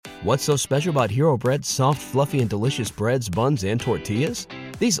What's so special about Hero Bread's soft, fluffy, and delicious breads, buns, and tortillas?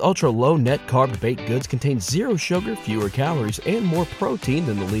 These ultra-low net-carb baked goods contain zero sugar, fewer calories, and more protein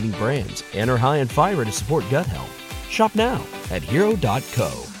than the leading brands, and are high in fiber to support gut health. Shop now at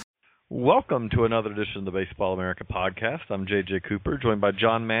Hero.co. Welcome to another edition of the Baseball America podcast. I'm J.J. Cooper, joined by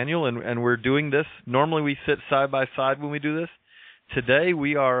John Manuel, and we're doing this. Normally we sit side by side when we do this. Today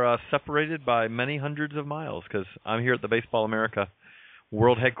we are separated by many hundreds of miles because I'm here at the Baseball America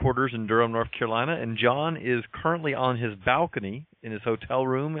World Headquarters in Durham, North Carolina, and John is currently on his balcony in his hotel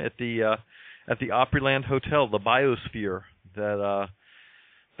room at the Opryland Hotel, the Biosphere, that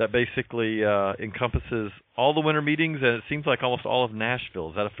basically encompasses all the winter meetings, and it seems like almost all of Nashville.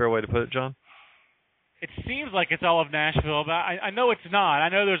 Is that a fair way to put it, John? It seems like it's all of Nashville, but I know it's not. I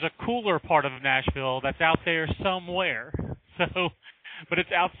know there's a cooler part of Nashville that's out there somewhere. But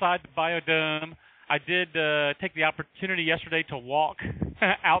it's outside the Biodome. I did take the opportunity yesterday to walk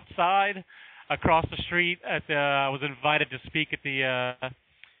outside across the street. I was invited to speak at the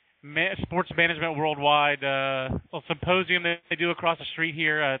Sports Management Worldwide symposium that they do across the street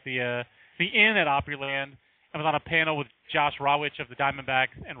here at the Inn at Opryland. I was on a panel with Josh Rawitch of the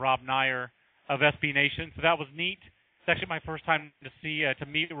Diamondbacks and Rob Nyer of SB Nation, so that was neat. It's actually my first time to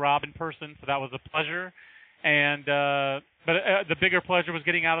meet Rob in person, so that was a pleasure. And but the bigger pleasure was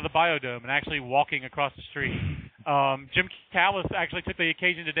getting out of the Biodome and actually walking across the street. Jim Callis actually took the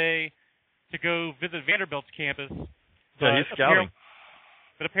occasion today to go visit Vanderbilt's campus. Yeah, he's scouting.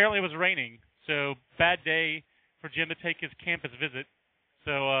 But apparently it was raining, so bad day for Jim to take his campus visit.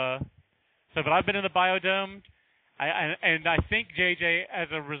 But I've been in the Biodome, and I think, JJ, as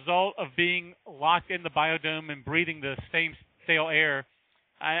a result of being locked in the Biodome and breathing the same stale air,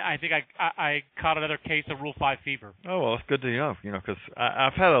 I think I caught another case of Rule 5 fever. Oh, well, it's good to know, because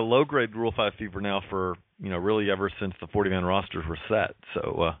I've had a low-grade Rule 5 fever now for, really ever since the 40-man rosters were set.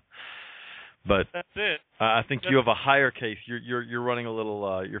 So, but that's it. I think you have a higher case. You're running a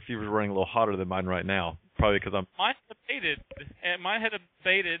little, your fever's running a little hotter than mine right now, probably because I'm. Mine had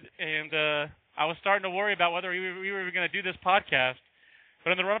abated, and I was starting to worry about whether we were even going to do this podcast.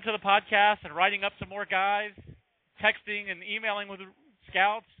 But in the run-up to the podcast and writing up some more guys, texting and emailing with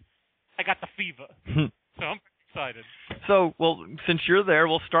scouts, I got the fever. So I'm excited. So, well, since you're there,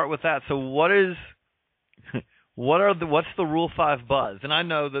 we'll start with that. So what's the Rule 5 buzz? And I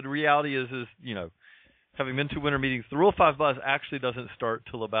know that the reality is having been to winter meetings, the Rule 5 buzz actually doesn't start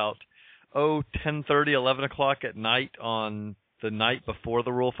till about 10:30, 11 o'clock at night on the night before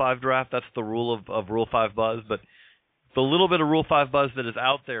the Rule 5 draft. That's the rule of Rule 5 buzz. But the little bit of Rule 5 buzz that is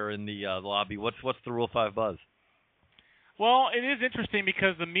out there in the lobby, what's the Rule 5 buzz? Well, it is interesting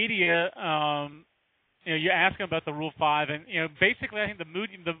because the media, you ask them about the Rule 5, and basically, I think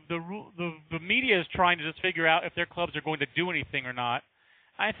the media is trying to just figure out if their clubs are going to do anything or not.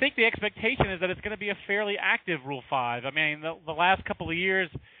 I think the expectation is that it's going to be a fairly active Rule 5. I mean, the last couple of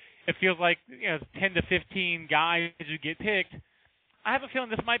years, it feels like 10 to 15 guys who get picked. I have a feeling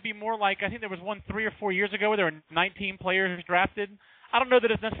this might be more like, I think there was one 3 or 4 years ago where there were 19 players drafted. I don't know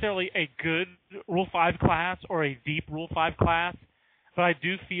that it's necessarily a good Rule 5 class or a deep Rule 5 class, but I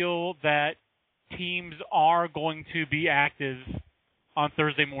do feel that teams are going to be active on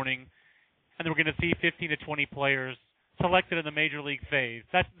Thursday morning, and we're going to see 15 to 20 players selected in the major league phase.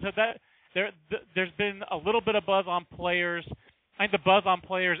 There's been a little bit of buzz on players. I think the buzz on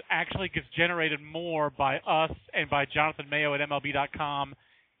players actually gets generated more by us and by Jonathan Mayo at MLB.com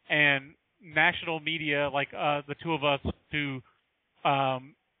and national media like the two of us who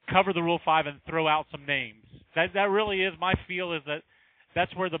cover the Rule 5 and throw out some names. That really is my feel, is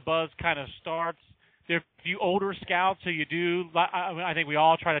that's where the buzz kind of starts. There are a few older scouts who I think we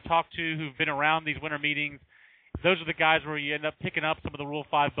all try to talk to who've been around these winter meetings. Those are the guys where you end up picking up some of the Rule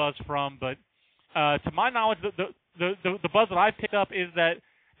 5 buzz from. But to my knowledge, the buzz that I've picked up is that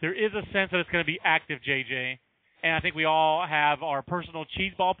there is a sense that it's going to be active, JJ. And I think we all have our personal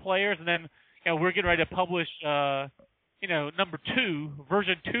cheese ball players, and then we're getting ready to publish number 2,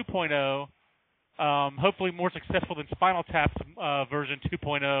 version 2.0, hopefully more successful than Spinal Tap's version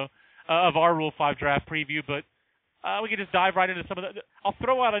 2.0 of our Rule 5 draft preview. But we can just dive right into some of the. I'll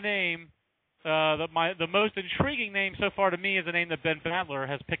throw out a name. The most intriguing name so far to me is a name that Ben Badler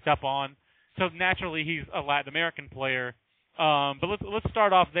has picked up on. So naturally, he's a Latin American player. But let's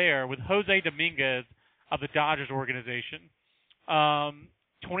start off there with Jose Dominguez of the Dodgers organization.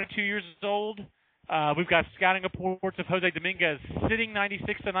 22 years old. We've got scouting reports of Jose Dominguez sitting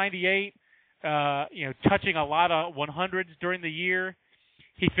 96 to 98, touching a lot of 100s during the year.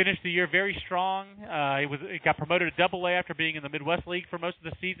 He finished the year very strong. He got promoted to Double-A after being in the Midwest League for most of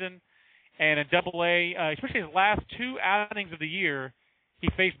the season. And in Double-A, especially his last 2 outings of the year, he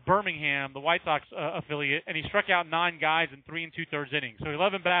faced Birmingham, the White Sox affiliate, and he struck out 9 guys in 3 2/3 innings. So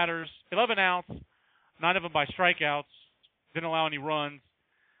 11 batters, 11 outs, 9 of them by strikeouts, didn't allow any runs.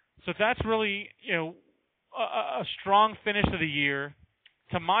 So that's really, a strong finish of the year.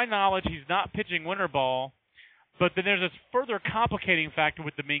 To my knowledge, he's not pitching winter ball, but then there's this further complicating factor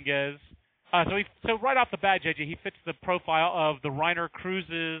with Dominguez. So right off the bat, JJ, he fits the profile of the Reiner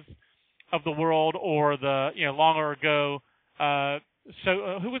Cruzes of the world, or the longer ago.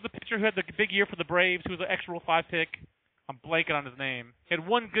 Who was the pitcher who had the big year for the Braves? Who was the extra Rule 5 pick? I'm blanking on his name. He had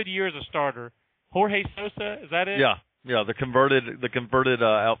one good year as a starter. Jorge Sosa, is that it? Yeah, the converted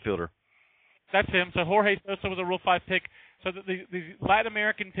outfielder. That's him. So Jorge Sosa was a Rule 5 pick. So these Latin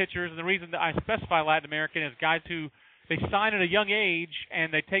American pitchers, and the reason that I specify Latin American is guys who they sign at a young age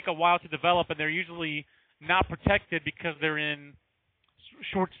and they take a while to develop, and they're usually not protected because they're in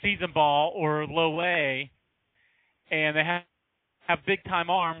short season ball or low A, and they have big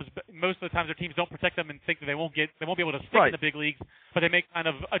time arms, but most of the times their teams don't protect them and think that they won't be able to stick in the big leagues, but they make kind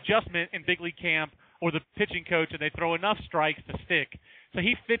of adjustment in big league camp or the pitching coach, and they throw enough strikes to stick. So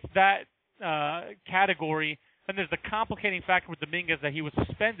he fits that category. Then there's the complicating factor with Dominguez that he was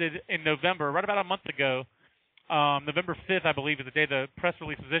suspended in November, right about a month ago. November 5th, I believe, is the day the press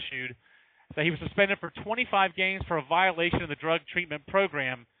release was issued, that he was suspended for 25 games for a violation of the drug treatment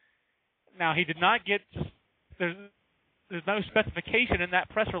program. Now, he did not get – there's no specification in that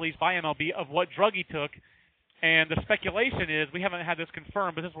press release by MLB of what drug he took, and the speculation is – we haven't had this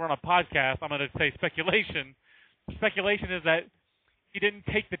confirmed, but since we're on a podcast, I'm going to say speculation. The speculation is that he didn't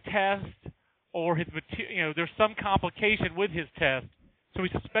take the test, or his there's some complication with his test, so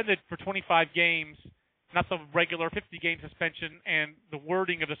he's suspended for 25 games, not the regular 50-game suspension, and the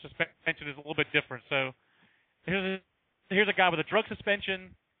wording of the suspension is a little bit different. So here's a guy with a drug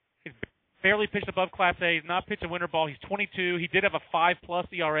suspension. He's barely pitched above Class A. He's not pitched a winter ball. He's 22. He did have a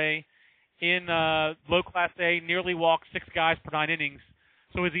 5+ ERA in low Class A, nearly walked 6 guys per 9 innings.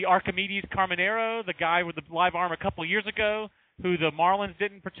 So is he Archimedes Carmenero, the guy with the live arm a couple years ago, who the Marlins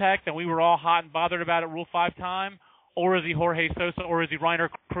didn't protect and we were all hot and bothered about at Rule 5 time? Or is he Jorge Sosa, or is he Reiner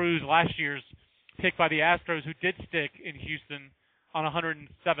Cruz, last year's pick by the Astros, who did stick in Houston on a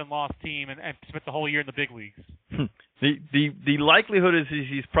 107-loss team and spent the whole year in the big leagues? The likelihood is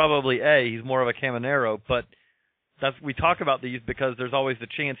he's probably he's more of a Caminero, but we talk about these because there's always the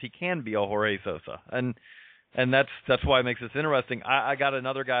chance he can be a Jorge Sosa, and that's why it makes this interesting. I got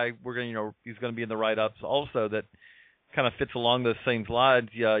another guy he's going to be in the write-ups also that kind of fits along those same lines.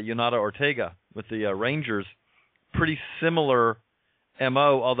 Yonata Ortega with the Rangers, pretty similar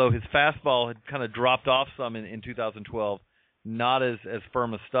MO, although his fastball had kind of dropped off some in 2012, not as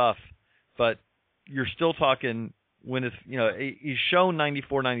firm a stuff, but you're still talking when it's, he's shown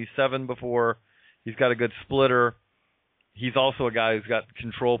 94, 97 before. He's got a good splitter. He's also a guy who's got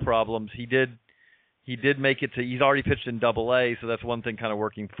control problems. He did make it to, he's already pitched in Double-A, so that's one thing kind of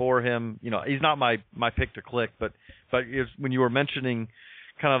working for him. He's not my pick to click, but when you were mentioning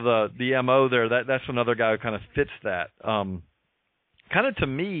kind of the MO there, that's another guy who kind of fits that. Kind of to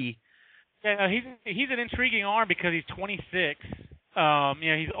me. Yeah, he's an intriguing arm because he's 26.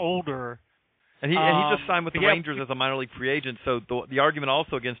 He's older. And he just signed with the Rangers as a minor league free agent. So the argument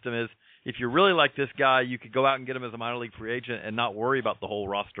also against him is, if you really like this guy, you could go out and get him as a minor league free agent and not worry about the whole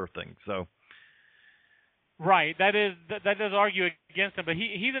roster thing. So. Right, that does argue against him, but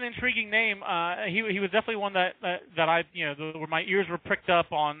he's an intriguing name. He was definitely one that I where my ears were pricked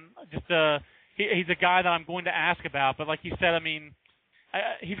up on. Just he's a guy that I'm going to ask about. But like you said, I mean,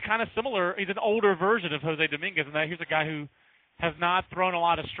 he's kind of similar. He's an older version of Jose Dominguez, and that here's a guy who has not thrown a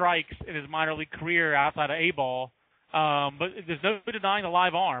lot of strikes in his minor league career outside of A-ball. But there's no denying the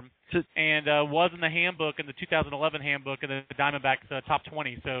live arm, and was in the handbook, in the 2011 handbook, and the Diamondbacks top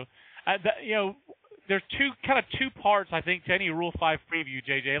 20. So, there's two parts, I think, to any Rule 5 preview,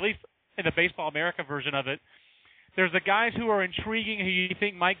 JJ, at least in the Baseball America version of it. There's the guys who are intriguing, who you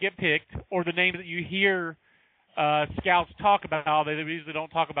think might get picked, or the names that you hear scouts talk about. They usually don't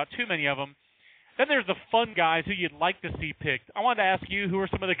talk about too many of them. Then there's the fun guys who you'd like to see picked. I wanted to ask you, who are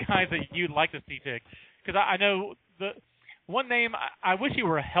some of the guys that you'd like to see picked? Because I know the one name, I wish he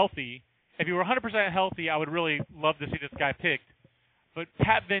were healthy. If he were 100% healthy, I would really love to see this guy picked. But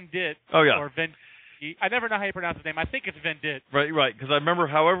Pat Venditte, or I never know how you pronounce his name. I think it's Venditte. Right. Because I remember,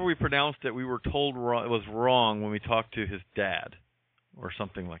 however we pronounced it, we were told it was wrong when we talked to his dad, or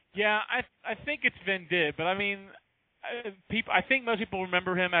something like that. Yeah, I think it's Venditte, but I mean, I think most people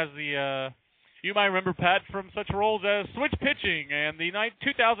remember him as the. You might remember Pat from such roles as switch pitching and the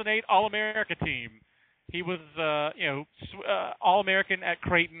 2008 All-America team. He was, All-American at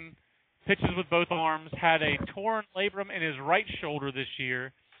Creighton, pitches with both arms, had a torn labrum in his right shoulder this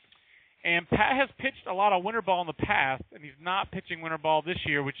year. And Pat has pitched a lot of winter ball in the past, and he's not pitching winter ball this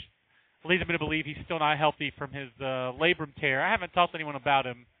year, which leads me to believe he's still not healthy from his labrum tear. I haven't talked to anyone about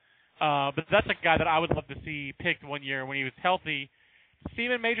him, but that's a guy that I would love to see picked one year when he was healthy. See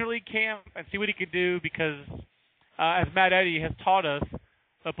him in Major League camp and see what he could do because, as Matt Eddy has taught us,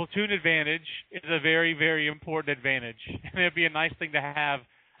 the platoon advantage is a very, very important advantage. And it would be a nice thing to have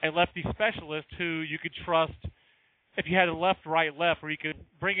a lefty specialist who you could trust if you had a left, where you could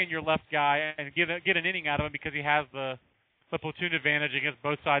bring in your left guy and get an inning out of him because he has the platoon advantage against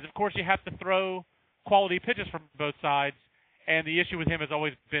both sides. Of course, you have to throw quality pitches from both sides, and the issue with him has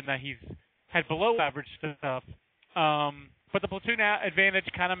always been that he's had below average stuff. But the platoon advantage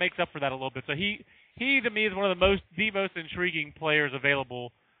kind of makes up for that a little bit. So he to me is one of the most intriguing players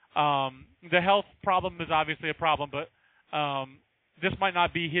available. The health problem is obviously a problem, but this might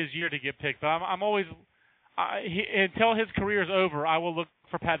not be his year to get picked. But I'm always until his career is over, I will look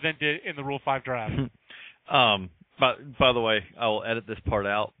for Pat Venditte in the Rule 5 draft. By the way, I will edit this part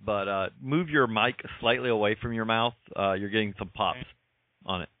out, but move your mic slightly away from your mouth. You're getting some pops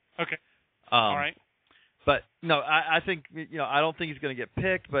on it. Okay. All right. But no, I think I don't think he's going to get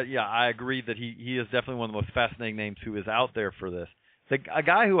picked. But yeah, I agree that he is definitely one of the most fascinating names who is out there for this. A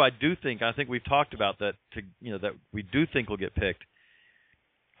guy who I think we've talked about that we do think will get picked.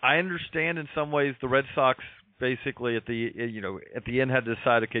 I understand in some ways the Red Sox basically at the end had to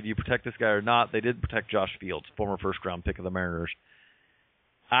decide, okay, do you protect this guy or not? They did protect Josh Fields, former first-round pick of the Mariners.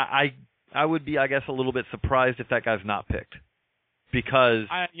 I would be, I guess, a little bit surprised if that guy's not picked because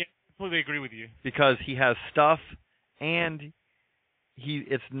I completely agree with you. Because he has stuff, and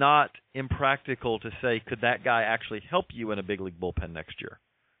it's not impractical to say, could that guy actually help you in a big league bullpen next year?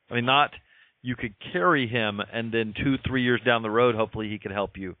 I mean, not you could carry him, and then 2-3 years down the road, hopefully he could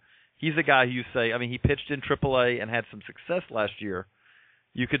help you. He's a guy who you say, I mean, he pitched in AAA and had some success last year.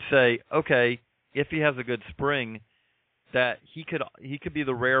 You could say, okay, if he has a good spring, that he could be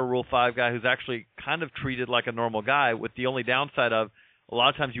the rare Rule 5 guy who's actually kind of treated like a normal guy, with the only downside of a lot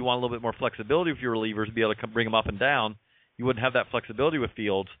of times you want a little bit more flexibility with your relievers to be able to bring them up and down. You wouldn't have that flexibility with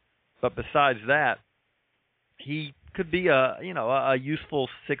Fields. But besides that, he could be a useful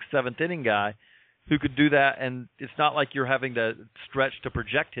 6th, 7th inning guy who could do that, and it's not like you're having to stretch to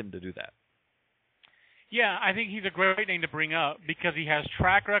project him to do that. Yeah, I think he's a great name to bring up because he has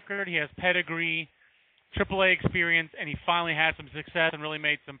track record, he has pedigree, AAA experience, and he finally had some success and really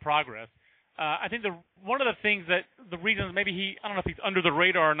made some progress. I think one of the reasons maybe I don't know if he's under the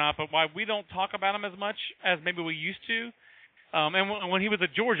radar or not, but why we don't talk about him as much as maybe we used to. And when he was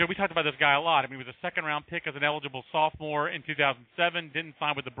at Georgia, we talked about this guy a lot. I mean, he was a second-round pick as an eligible sophomore in 2007, didn't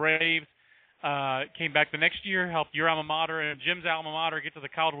sign with the Braves, came back the next year, helped your alma mater and Jim's alma mater get to the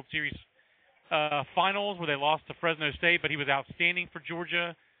College World Series finals where they lost to Fresno State, but he was outstanding for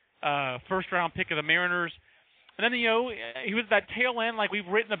Georgia, first-round pick of the Mariners. And then, he was that tail end, like we've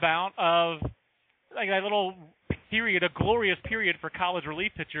written about, of like that little period, a glorious period for college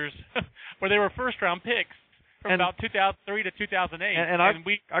relief pitchers where they were first-round picks from about 2003 to 2008. And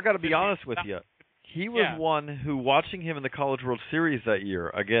I got to be honest with you. He was one who, watching him in the College World Series that year,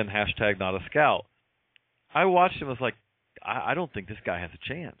 again, hashtag not a scout, I watched him and was like, I don't think this guy has a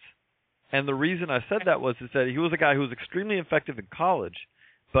chance. And the reason I said that is that he was a guy who was extremely effective in college,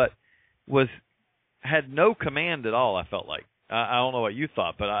 but had no command at all, I felt like. I don't know what you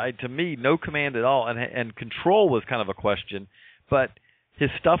thought, but to me, no command at all, and control was kind of a question, but his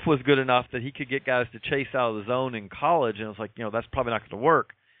stuff was good enough that he could get guys to chase out of the zone in college, and it was like, that's probably not going to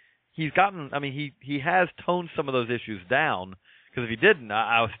work. He has toned some of those issues down, because if he didn't,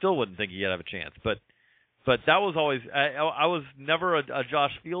 I still wouldn't think he'd have a chance, but that was always, I was never a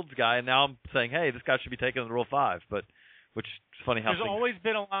Josh Fields guy, and now I'm saying, hey, this guy should be taken in the Rule 5, which is funny how there's always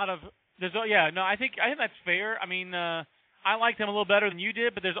been a lot of, I think that's fair. I mean, I liked him a little better than you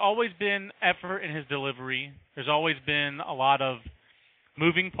did, but there's always been effort in his delivery. There's always been a lot of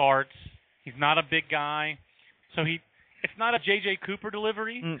moving parts. He's not a big guy, so it's not a J.J. Cooper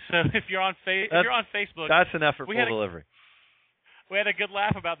delivery. So if you're on Facebook, that's an effortful delivery. We had a good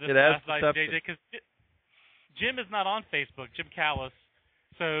laugh about this last night, J.J., because Jim is not on Facebook, Jim Callis.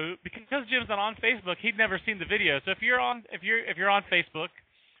 So because Jim's not on Facebook, he'd never seen the video. So if you're on Facebook,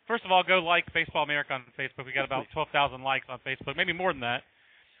 first of all, go like Baseball America on Facebook. We got about 12,000 likes on Facebook, maybe more than that.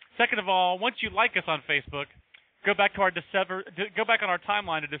 Second of all, once you like us on Facebook, go back on our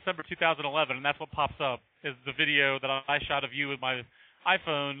timeline to December 2011, and that's what pops up is the video that I shot of you with my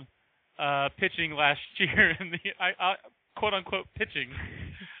iPhone pitching last year in the quote unquote pitching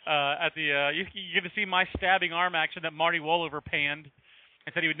at the. You're going to see my stabbing arm action that Marty Wollover panned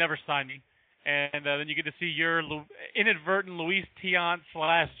and said he would never sign me. And then you get to see your inadvertent Luis Tiant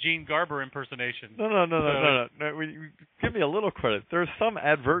 / Gene Garber impersonation. No. Give me a little credit. There's some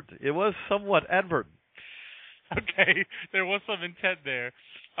it was somewhat advertent. Okay, there was some intent there.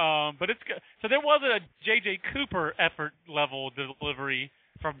 But it's so there wasn't a J.J. Cooper effort level delivery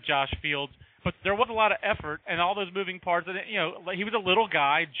from Josh Fields, but there was a lot of effort and all those moving parts. And he was a little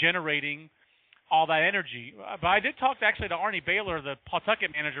guy generating all that energy. But I did talk actually to Arnie Baylor, the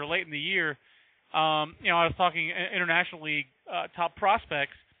Pawtucket manager, late in the year. I was talking International League top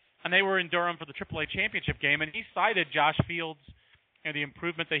prospects, and they were in Durham for the AAA championship game, and he cited Josh Fields and the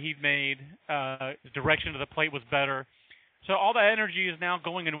improvement that he'd made. His direction to the plate was better. So all that energy is now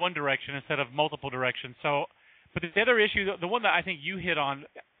going in one direction instead of multiple directions. So, but the other issue, the one that I think you hit on,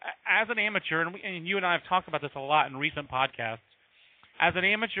 as an amateur, and you and I have talked about this a lot in recent podcasts, as an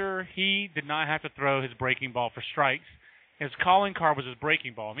amateur, he did not have to throw his breaking ball for strikes. His calling card was his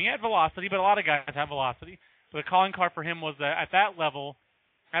breaking ball. I mean, he had velocity, but a lot of guys have velocity. But the calling card for him was that at that level,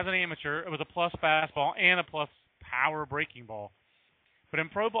 as an amateur, it was a plus fastball and a plus power breaking ball. But in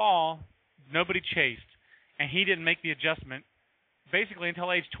pro ball, nobody chased, and he didn't make the adjustment basically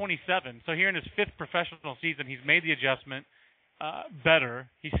until age 27. So here in his fifth professional season, he's made the adjustment better.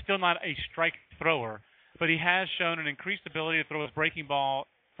 He's still not a strike thrower, but he has shown an increased ability to throw his breaking ball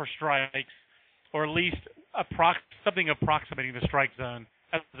for strikes, or at least something approximating the strike zone,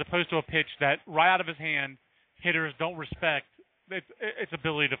 as opposed to a pitch that right out of his hand hitters don't respect its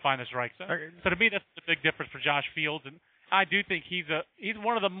ability to find the strike zone. Okay. So to me, that's a big difference for Josh Fields, and I do think he's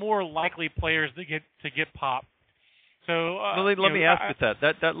one of the more likely players to get popped. So let me ask you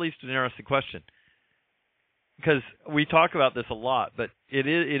that leads to an interesting question, because we talk about this a lot, but it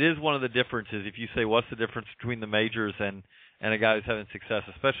is one of the differences. If you say what's the difference between the majors and a guy who's having success,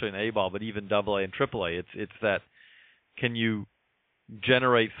 especially in A-ball, but even AA and AAA, it's that can you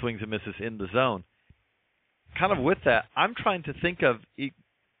generate swings and misses in the zone? Kind of with that, I'm trying to think of,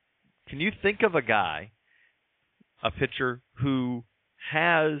 can you think of a guy, a pitcher who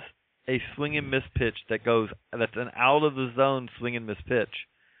has a swing and miss pitch that's an out of the zone swing and miss pitch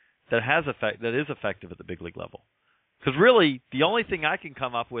that is effective at the big league level? Because really, the only thing I can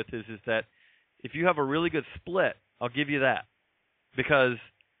come up with is that if you have a really good split, I'll give you that, because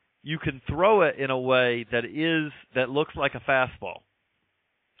you can throw it in a way that looks like a fastball.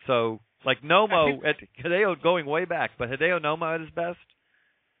 So, like Nomo at Hideo, going way back, but Hideo Nomo at his best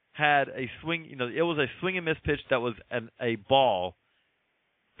had a swing. It was a swing and miss pitch that was a ball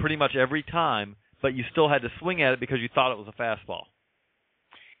pretty much every time, but you still had to swing at it because you thought it was a fastball.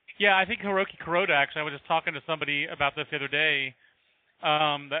 Yeah, I think Hiroki Kuroda, actually, I was just talking to somebody about this the other day,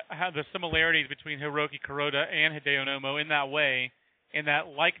 that had the similarities between Hiroki Kuroda and Hideo Nomo in that way, in that,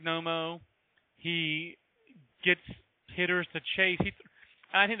 like Nomo, he gets hitters to chase.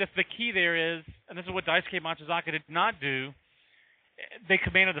 I think that's the key there is, and this is what Daisuke Matsuzaka did not do, they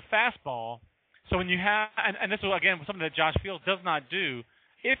commanded the fastball. So when you have, and this is, again, something that Josh Fields does not do,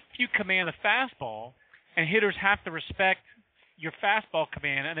 if you command the fastball and hitters have to respect your fastball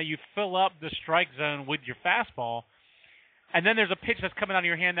command and then you fill up the strike zone with your fastball, and then there's a pitch that's coming out of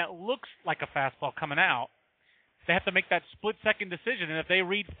your hand that looks like a fastball coming out, they have to make that split-second decision. And if they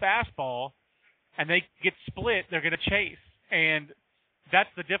read fastball and they get split, they're going to chase. And that's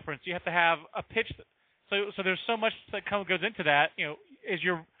the difference. You have to have a pitch. So there's so much that goes into that.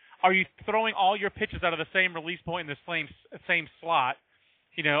 Are you throwing all your pitches out of the same release point in the same slot?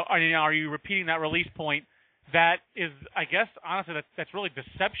 Are you repeating that release point? That is, I guess, honestly, that's really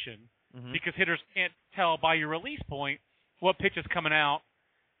deception, because hitters can't tell by your release point what pitch is coming out.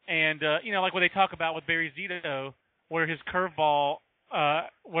 And, like what they talk about with Barry Zito, where his curveball,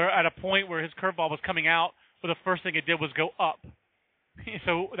 where at a point where his curveball was coming out, where the first thing it did was go up.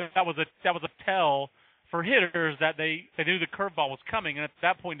 So that was a tell for hitters that they knew the curveball was coming. And at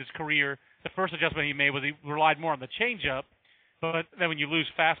that point in his career, the first adjustment he made was he relied more on the changeup. But then when you lose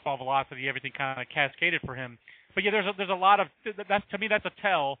fastball velocity, everything kind of cascaded for him. But yeah, there's a lot of that. To me, that's a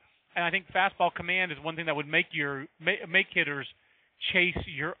tell. And I think fastball command is one thing that would make hitters chase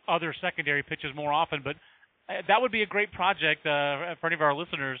your other secondary pitches more often. But that would be a great project for any of our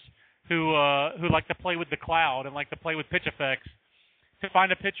listeners who like to play with the cloud and like to play with pitch effects, to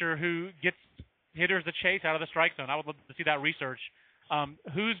find a pitcher who gets hitters to chase out of the strike zone. I would love to see that research.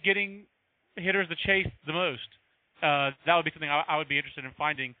 Who's getting hitters to chase the most? That would be something I would be interested in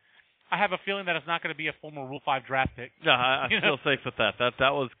finding. I have a feeling that it's not going to be a former Rule 5 draft pick. No, I'm still safe with that.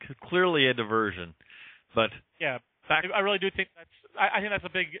 That was clearly a diversion, but yeah, I really do think I think that's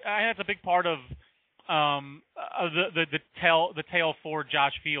a big part of the tale for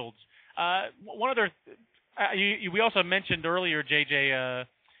Josh Fields. One other we also mentioned earlier, JJ.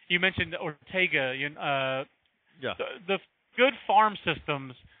 You mentioned Ortega. Yeah. The good farm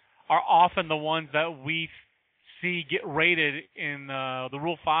systems are often the ones that we see get rated in the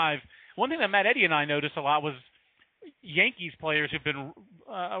Rule 5. One thing that Matt Eddy and I noticed a lot was Yankees players who've been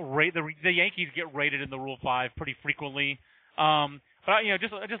the Yankees get rated in the Rule 5 pretty frequently. But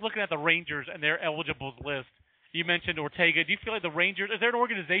just looking at the Rangers and their eligibles list, you mentioned Ortega. Do you feel like the Rangers, is there an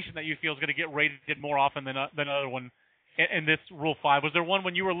organization that you feel is going to get rated more often than another one in this Rule 5? Was there one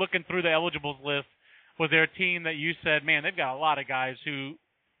when you were looking through the eligibles list? Was there a team that you said, man, they've got a lot of guys who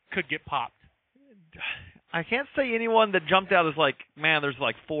could get popped? I can't say anyone that jumped out as like, man, there's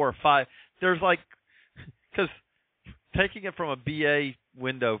like 4 or 5. There's like, because taking it from a BA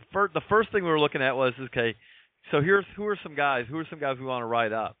window, the first thing we were looking at was, okay, so who are some guys we want to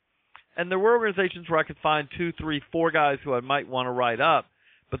write up. And there were organizations where I could find 2, 3, 4 guys who I might want to write up.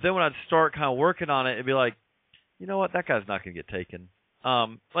 But then when I'd start kind of working on it, it'd be like, you know what, that guy's not going to get taken. I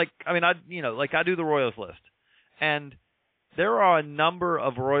do the Royals list. And there are a number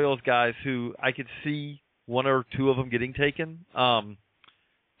of Royals guys who I could see 1 or 2 of them getting taken. John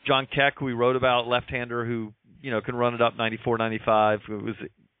Keck, who we wrote about, left-hander who, can run it up 94, 95.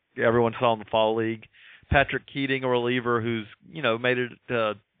 Everyone saw in the Fall League. Patrick Keating, a reliever who's, made it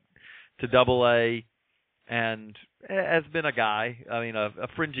to Double-A and has been a guy. I mean, a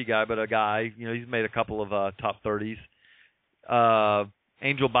fringy guy, but a guy. He's made a couple of top 30s.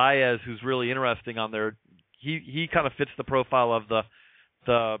 Angel Baez, who's really interesting on there. He kind of fits the profile of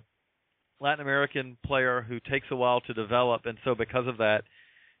the Latin American player who takes a while to develop, and so because of that,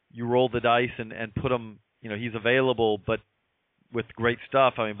 you roll the dice and put him. He's available, but with great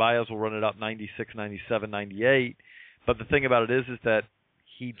stuff. I mean, Baez will run it up 96, 97, 98. But the thing about it is that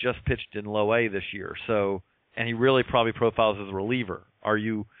he just pitched in Low A this year, and he really probably profiles as a reliever. Are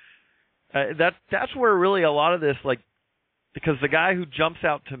you? That's where really a lot of this, because the guy who jumps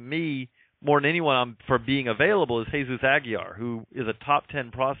out to me more than anyone for being available is Jesus Aguilar, who is a top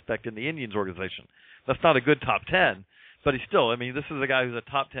 10 prospect in the Indians organization. That's not a good top 10, but he's still. I mean, this is a guy who's a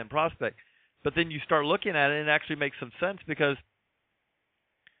top 10 prospect. But then you start looking at it, and it actually makes some sense because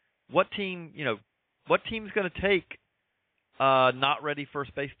what team's going to take not ready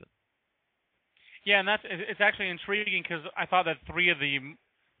first baseman? Yeah, and it's actually intriguing because I thought that 3 of the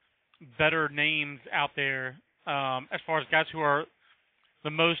better names out there, as far as guys who are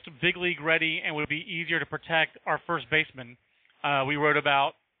the most big league ready and would be easier to protect, are first basemen. We wrote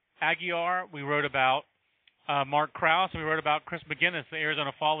about Aguilar, we wrote about Mark Krause, and we wrote about Chris McGinnis, the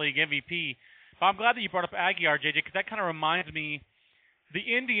Arizona Fall League MVP. But I'm glad that you brought up Aguilar, JJ, because that kind of reminds me,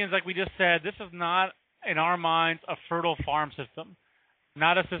 the Indians, like we just said, this is not, in our minds, a fertile farm system.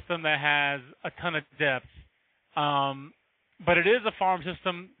 Not a system that has a ton of depth. But it is a farm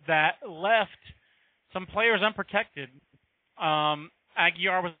system that left some players unprotected.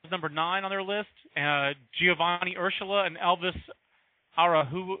 Aguilar was number 9 on their list. Giovanni Urshela and Elvis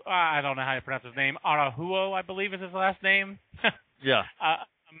Arahujo, I don't know how you pronounce his name. Arahujo, I believe is his last name. Yeah.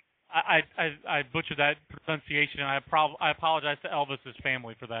 I butchered that pronunciation, and I apologize to Elvis's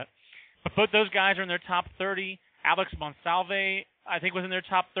family for that. But both those guys are in their top 30. Alex Monsalve, I think, was in their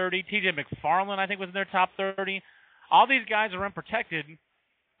top 30. TJ McFarland, I think, was in their top 30. All these guys are unprotected.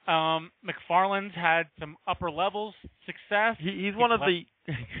 McFarland's had some upper levels success. He's one of the.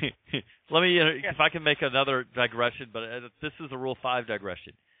 Let me, if I can make another digression, but this is a Rule 5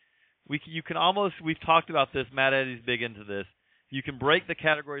 digression. We've talked about this. Matt Eddy's big into this. You can break the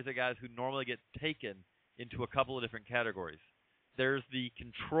categories of guys who normally get taken into a couple of different categories. There's the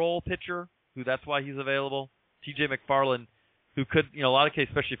control pitcher, who that's why he's available. TJ McFarland, who could, a lot of cases,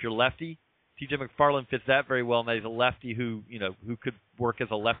 especially if you're lefty, TJ McFarland fits that very well, and he's a lefty who could work as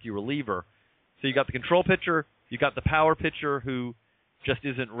a lefty reliever. So you got the control pitcher, you got the power pitcher who just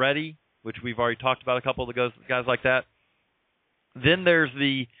isn't ready, which we've already talked about a couple of the guys like that. Then there's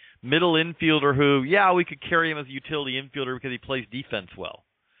the middle infielder who, we could carry him as a utility infielder because he plays defense well.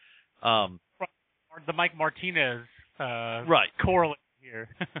 The Mike Martinez right correlate here.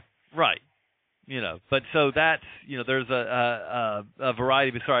 Right. But so that's, there's a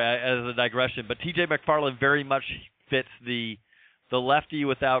variety. Sorry, as a digression, but TJ McFarland very much fits the lefty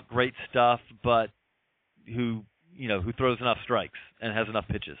without great stuff, but who throws enough strikes and has enough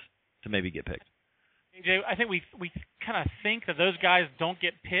pitches to maybe get picked. AJ, I think we kind of think that those guys don't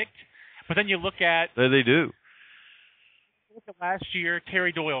get picked, but then you look at they do. Look at last year,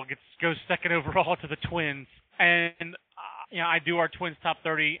 Terry Doyle goes second overall to the Twins, and I do our Twins top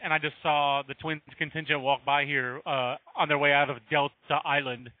 30, and I just saw the Twins contingent walk by here on their way out of Delta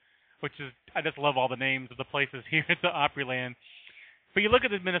Island, which is, I just love all the names of the places here at the Opryland. But you look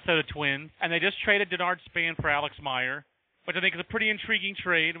at the Minnesota Twins, and they just traded Denard Span for Alex Meyer, which I think is a pretty intriguing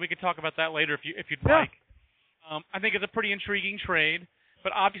trade. We could talk about that later if you'd like. I think it's a pretty intriguing trade.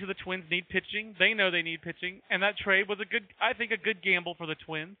 But obviously the Twins need pitching. They know they need pitching, and that trade was a good gamble for the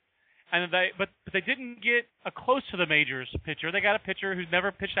Twins. And but they didn't get a close to the majors pitcher. They got a pitcher who's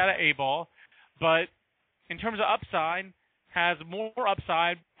never pitched out of A-ball, but in terms of upside, has more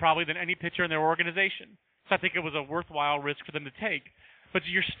upside probably than any pitcher in their organization. So I think it was a worthwhile risk for them to take. But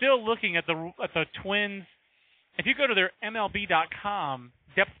you're still looking at the Twins. If you go to their MLB.com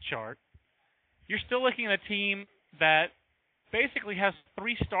depth chart, you're still looking at a team that basically has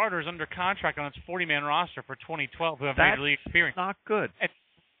 3 starters under contract on its 40-man roster for 2012 who have major league experience. Not good.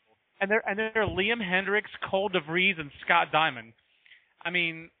 And they're Liam Hendricks, Cole DeVries, and Scott Diamond. I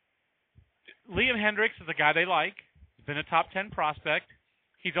mean, Liam Hendricks is a guy they like. He's been a top 10 prospect.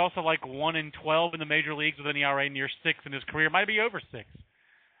 He's also like 1-12 in the major leagues with an ERA near 6 in his career. Might be over 6.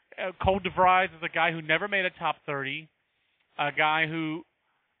 Cole DeVries is a guy who never made a top 30. A guy who,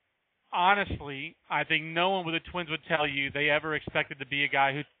 honestly, I think no one with the Twins would tell you they ever expected to be a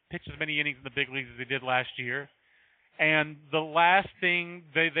guy who pitched as many innings in the big leagues as he did last year. And the last thing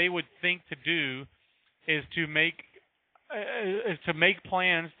they would think to do is to make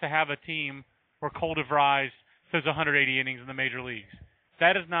plans to have a team where Cole DeVries throws 180 innings in the major leagues.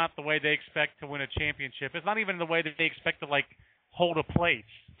 That is not the way they expect to win a championship. It's not even the way that they expect to hold a place,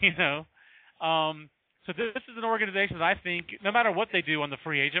 you know. So this is an organization that I think, no matter what they do on the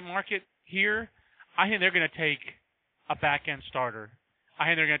free agent market here, I think they're going to take a back-end starter. I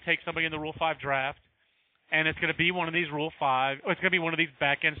think they're going to take somebody in the Rule 5 draft, and it's going to be one of these Rule 5, or it's going to be one of these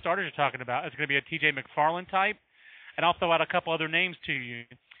back-end starters you're talking about. It's going to be a T.J. McFarland type, and I'll throw out a couple other names to you.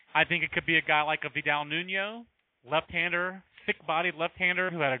 I think it could be a guy like a Vidal Nuno, left-hander, thick-bodied left-hander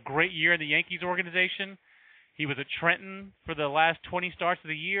who had a great year in the Yankees organization. He was at Trenton for the last 20 starts of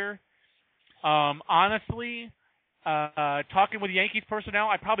the year. Honestly, talking with Yankees personnel,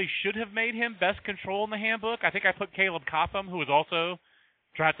 I probably should have made him best control in the handbook. I think I put Caleb Cotham, who was also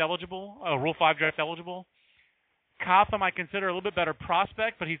draft eligible, Rule 5 draft eligible. Cotham I consider a little bit better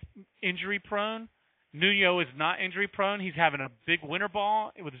prospect, but he's injury prone. Nuno is not injury prone. He's having a big winter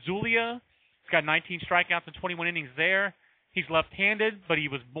ball with Zulia. He's got 19 strikeouts and 21 innings there. He's left-handed, but he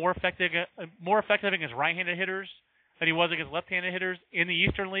was more effective against right-handed hitters than he was against left-handed hitters in the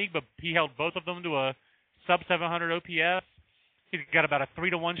Eastern League, but he held both of them to a sub-700 OPS. He's got about a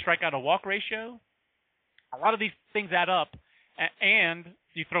 3-to-1 strikeout-to-walk ratio. A lot of these things add up, and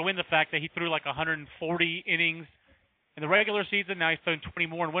you throw in the fact that he threw like 140 innings in the regular season. Now he's thrown 20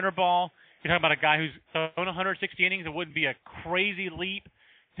 more in winter ball. You're talking about a guy who's thrown 160 innings. It wouldn't be a crazy leap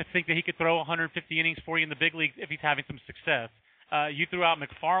to think that he could throw 150 innings for you in the big leagues if he's having some success. You threw out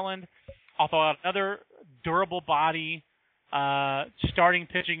McFarland. I'll throw out another durable body, starting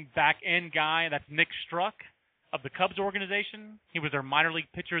pitching back-end guy. That's Nick Struck of the Cubs organization. He was their minor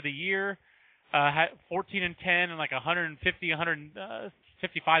league pitcher of the year. Had 14-10 and like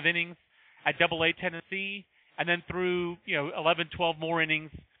 155 innings at Double-A Tennessee, and then threw 11, 12 more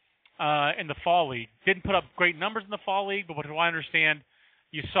innings in the fall league. Didn't put up great numbers in the fall league, but what do I understand?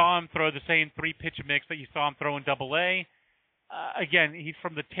 You saw him throw the same 3-pitch mix that you saw him throw in Double-A. Again, he's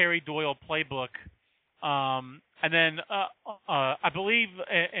from the Terry Doyle playbook. And then I believe,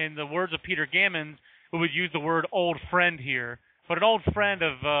 in the words of Peter Gammons, we would use the word old friend here. But an old friend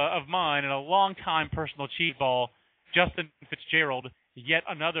of mine and a longtime personal cheat ball, Justin Fitzgerald, yet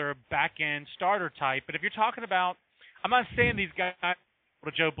another back-end starter type. But if you're talking about, I'm not saying these guys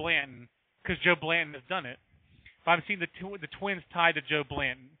to Joe Blanton, because Joe Blanton has done it. But I've seen the Twins tied to Joe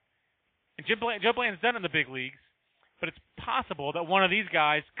Blanton. And Joe Blanton's done it in the big leagues, but it's possible that one of these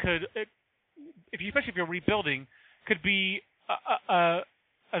guys could, especially if you're rebuilding, could be a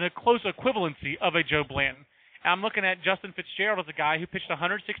close equivalency of a Joe Blanton. And I'm looking at Justin Fitzgerald as a guy who pitched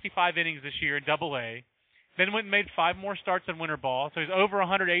 165 innings this year in Double-A, then went and made 5 more starts in winter ball, so he's over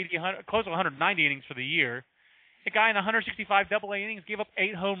 180, close to 190 innings for the year. A guy in 165 Double-A innings gave up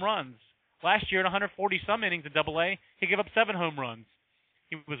 8 home runs. Last year, in 140-some innings in Double-A, he gave up 7 home runs.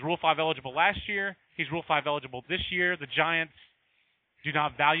 He was Rule 5 eligible last year. He's Rule 5 eligible this year. The Giants do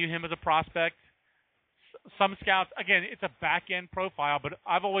not value him as a prospect. Some scouts, again, it's a back-end profile, but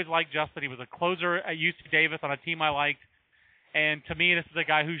I've always liked Justin. He was a closer at UC Davis on a team I liked. And to me, this is a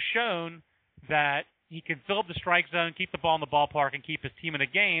guy who's shown that he can fill up the strike zone, keep the ball in the ballpark, and keep his team in a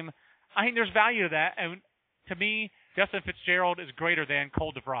game. I think there's value to that. And to me, Justin Fitzgerald is greater than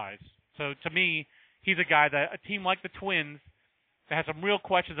Cole DeVries. So to me, he's a guy that a team like the Twins that has some real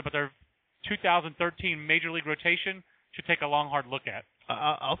questions about their 2013 Major League rotation should take a long, hard look at.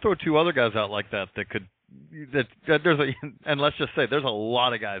 I'll throw 2 other guys out like that could and let's just say there's a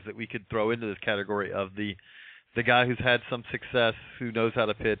lot of guys that we could throw into this category of the guy who's had some success, who knows how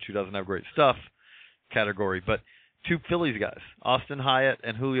to pitch, who doesn't have great stuff category. But two Phillies guys, Austin Hyatt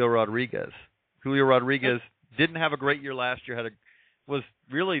and Julio Rodriguez. Julio Rodriguez didn't have a great year last year. Was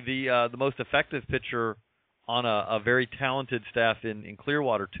really the most effective pitcher on a very talented staff in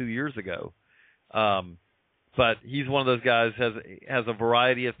Clearwater 2 years ago. But he's one of those guys has a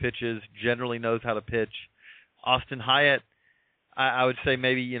variety of pitches, generally knows how to pitch. Austin Hyatt, I would say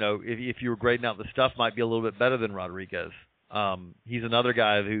maybe, if you were grading out the stuff, might be a little bit better than Rodriguez. He's another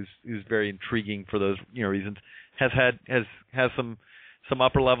guy who's very intriguing for those reasons. Has some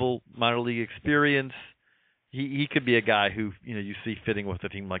upper level minor league experience. He could be a guy who you see fitting with a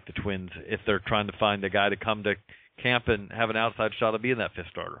team like the Twins if they're trying to find a guy to come to camp and have an outside shot of being that fifth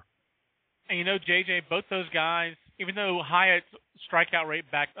starter. And JJ, both those guys, even though Hyatt's strikeout rate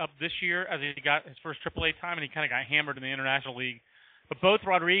backed up this year as he got his first AAA time and he kind of got hammered in the International League, but both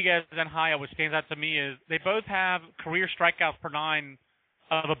Rodriguez and Hyatt, what stands out to me is they both have career strikeouts per nine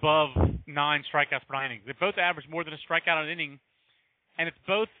of above 9 strikeouts per 9 innings. They both average more than a strikeout an inning, and it's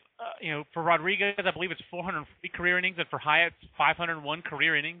both, for Rodriguez, I believe it's 450 career innings, and for Hyatt, 501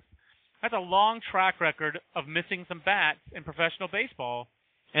 career innings. That's a long track record of missing some bats in professional baseball.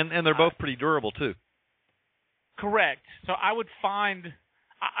 And they're both pretty durable, too. Correct. So I would find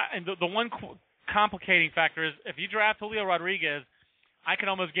and the one complicating factor is if you draft Julio Rodriguez, I can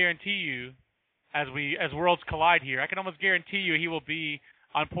almost guarantee you, as worlds collide here, I can almost guarantee you he will be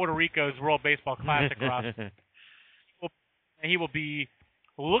on Puerto Rico's World Baseball Classic roster. He will be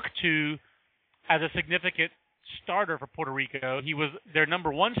looked to as a significant starter for Puerto Rico. He was their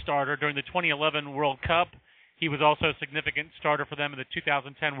number one starter during the 2011 World Cup. He was also a significant starter for them in the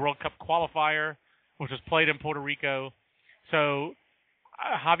 2010 World Cup qualifier, which was played in Puerto Rico. So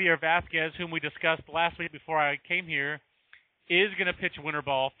Javier Vasquez, whom we discussed last week before I came here, is going to pitch winter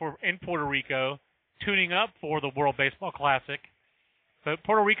ball in Puerto Rico, tuning up for the World Baseball Classic. But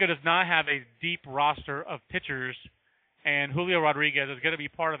Puerto Rico does not have a deep roster of pitchers, and Julio Rodriguez is going to be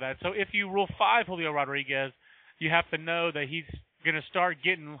part of that. So if you Rule 5 Julio Rodriguez, you have to know that he's going to start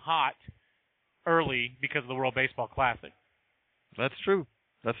getting hot early because of the World Baseball Classic. That's true.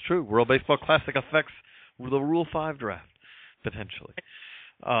 World Baseball Classic affects the Rule 5 draft, potentially.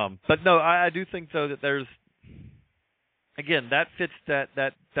 But no, I do think, though, that there's, again, that fits that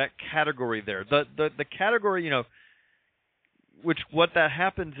category there. The category, what that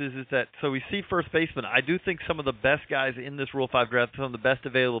happens is that, so we see first baseman. I do think some of the best guys in this Rule 5 draft, some of the best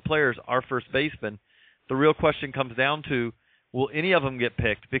available players are first basemen. The real question comes down to, will any of them get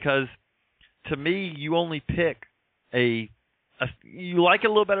picked? Because to me, you only pick you like it a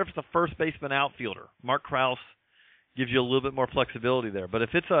little better if it's a first baseman outfielder. Mark Krause gives you a little bit more flexibility there. But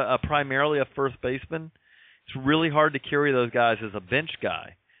if it's primarily a first baseman, it's really hard to carry those guys as a bench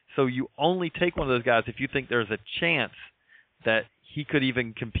guy. So you only take one of those guys if you think there's a chance that he could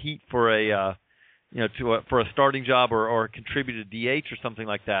even compete for for a starting job or contribute a DH or something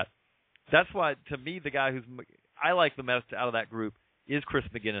like that. That's why, to me, the guy I like the best out of that group is Chris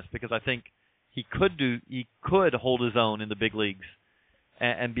McGinnis, because I think he could hold his own in the big leagues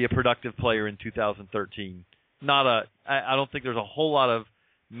and be a productive player in 2013. I don't think there's a whole lot of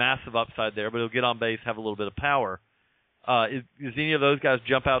massive upside there, but he'll get on base, have a little bit of power. Is any of those guys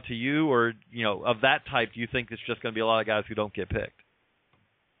jump out to you, or of that type? Do you think it's just going to be a lot of guys who don't get picked?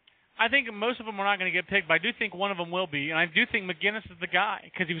 I think most of them are not going to get picked, but I do think one of them will be, and I do think McGinnis is the guy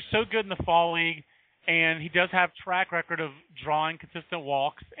because he was so good in the fall league, and he does have track record of drawing consistent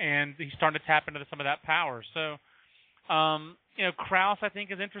walks, and he's starting to tap into some of that power. So, Krause I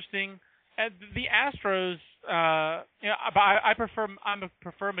think is interesting. The Astros, I prefer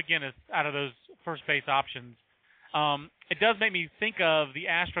McGinnis out of those first base options. It does make me think of the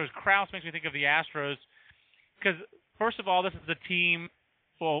Astros. Krause makes me think of the Astros because, first of all, this is a team.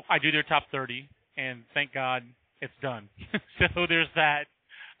 Well, I do their top 30, and thank God it's done. So there's that.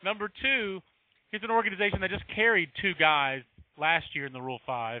 Number two, it's an organization that just carried 2 guys last year in the Rule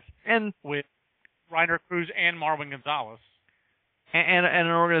 5, and with Reiner Cruz and Marwin Gonzalez. And an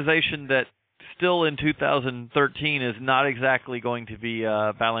organization that still in 2013 is not exactly going to be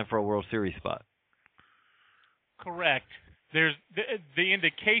battling for a World Series spot. Correct. There's the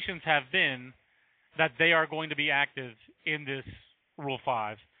indications have been that they are going to be active in this Rule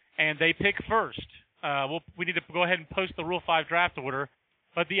 5, and they pick first. We need to go ahead and post the Rule 5 draft order,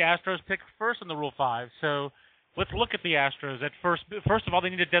 but the Astros pick first in the Rule 5. So let's look at the Astros. At first of all, they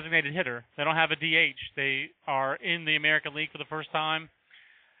need a designated hitter. They don't have a DH. They are in the American League for the first time.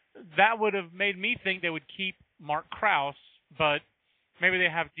 That would have made me think they would keep Mark Krause, but maybe they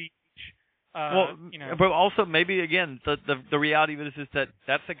have DH. But also maybe again the reality of it is that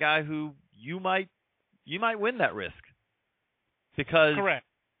that's a guy who you might win that risk because correct.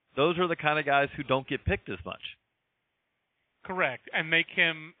 Those are the kind of guys who don't get picked as much. Correct, and make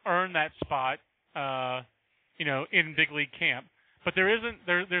him earn that spot, in big league camp. But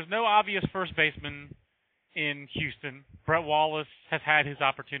there's no obvious first baseman in Houston. Brett Wallace has had his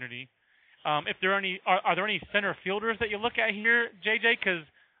opportunity. If there are there any center fielders that you look at here, JJ? Because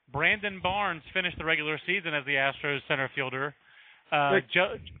Brandon Barnes finished the regular season as the Astros center fielder.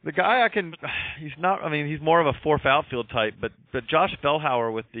 The guy he's not. I mean, he's more of a fourth outfield type. But Josh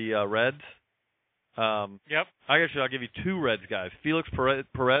Fellhauer with the Reds. Yep. I'll give you two Reds guys. Felix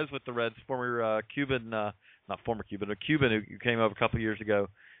Perez with the Reds, former Cuban, not former Cuban, a Cuban who came over a couple years ago,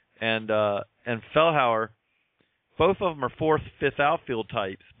 and Fellhauer. Both of them are fourth, fifth outfield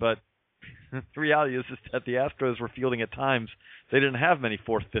types, but the reality is that the Astros were fielding at times. They didn't have many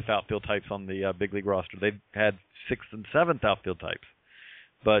fourth, fifth outfield types on the big league roster. They had sixth and seventh outfield types.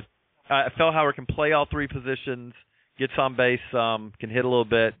 But Fellhauer can play all three positions, gets on base, can hit a little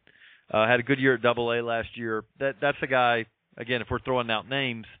bit. Had a good year at Double-A last year. That's a guy. Again, if we're throwing out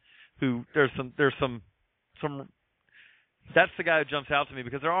names, who there's some. That's the guy who jumps out to me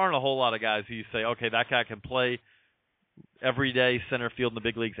because there aren't a whole lot of guys who you say, okay, that guy can play every day center field in the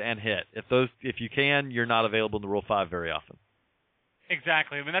big leagues and hit. If you can, you're not available in the Rule 5 very often.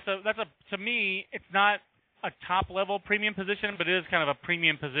 Exactly. I mean, to me, it's not a top level premium position, but it is kind of a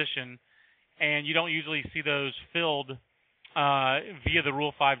premium position, and you don't usually see those filled via the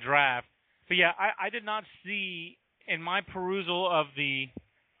Rule 5 draft. But yeah, I did not see in my perusal of the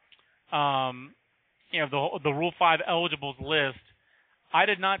Rule 5 eligibles list, I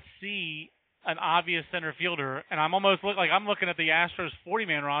did not see an obvious center fielder, and I'm looking at the Astros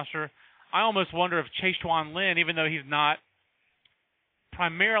 40-man roster. I almost wonder if Chase-Tuan Lin, even though he's not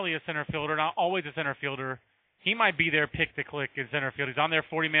primarily a center fielder, not always a center fielder, he might be their pick to click in center field. He's on their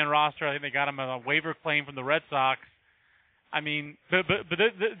 40-man roster. I think they got him a waiver claim from the Red Sox. I mean, but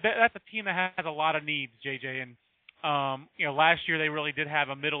that's a team that has a lot of needs, JJ. And last year they really did have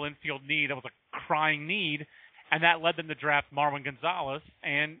a middle infield need that was a crying need, and that led them to draft Marwin Gonzalez,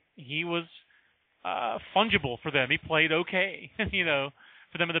 and he was fungible for them. He played okay,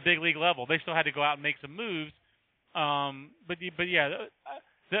 for them at the big league level. They still had to go out and make some moves. But yeah,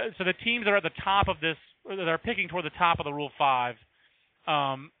 so the teams that are at the top of this, that are picking toward the top of the Rule 5,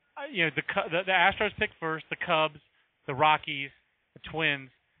 the Astros pick first, the Cubs, the Rockies, the Twins,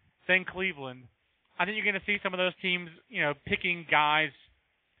 then Cleveland. I think you're going to see some of those teams, picking guys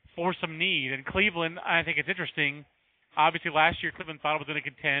for some need. And Cleveland, I think it's interesting. Obviously, last year Cleveland thought it was going to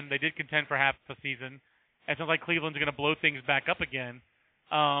contend. They did contend for half the season. It sounds like Cleveland's going to blow things back up again.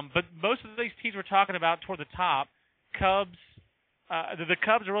 But most of these teams we're talking about toward the top, Cubs, the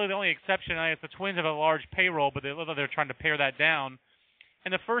Cubs are really the only exception. I guess the Twins have a large payroll, but they're trying to pare that down.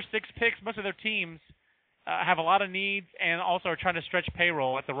 And the first 6 picks, most of their teams have a lot of needs and also are trying to stretch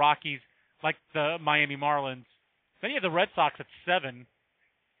payroll, like the Rockies, like the Miami Marlins. Then you have the Red Sox at 7.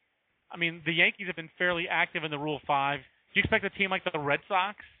 I mean, the Yankees have been fairly active in the Rule 5. Do you expect a team like the Red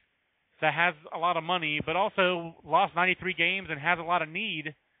Sox that has a lot of money but also lost 93 games and has a lot of need,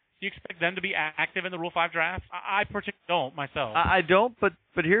 do you expect them to be active in the Rule 5 draft? I particularly don't myself. I don't, but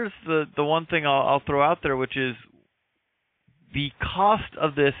here's the one thing I'll throw out there, which is the cost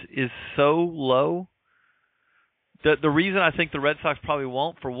of this is so low. The reason I think the Red Sox probably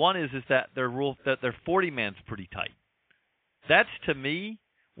won't, for one, is that their 40-man's pretty tight. That's, to me,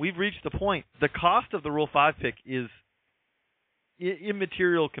 we've reached the point. The cost of the Rule 5 pick is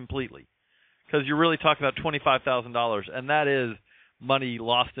immaterial completely, because you're really talking about $25,000, and that is money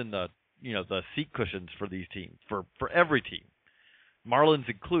lost in the seat cushions for these teams, for every team, Marlins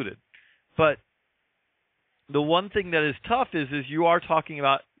included. But the one thing that is tough is you are talking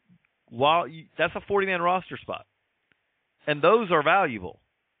about that's a 40-man roster spot, and those are valuable,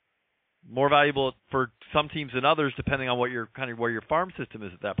 more valuable for some teams than others, depending on where your farm system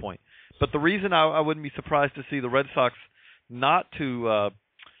is at that point. But the reason I wouldn't be surprised to see the Red Sox not too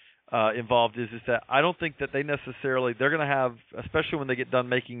involved is that I don't think that they're going to have, especially when they get done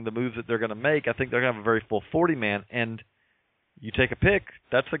making the moves that they're going to make, I think they're going to have a very full 40-man, and you take a pick,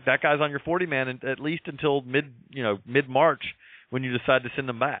 that guy's on your 40-man at least until mid-March when you decide to send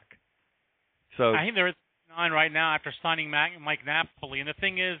them back. So I think they're at 9 right now after signing Mike Napoli, and the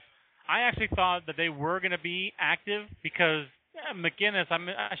thing is, I actually thought that they were going to be active because McGinnis,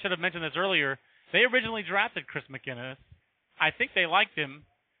 I should have mentioned this earlier, they originally drafted Chris McGinnis. I think they liked him.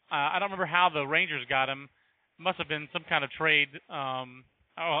 I don't remember how the Rangers got him. Must have been some kind of trade.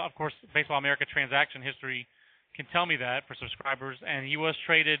 Of course, Baseball America transaction history can tell me that for subscribers. And he was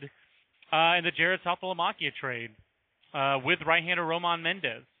traded in the Jared Saltalamacchia trade with right-hander Roman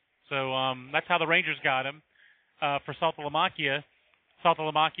Mendez. So that's how the Rangers got him for Saltalamacchia.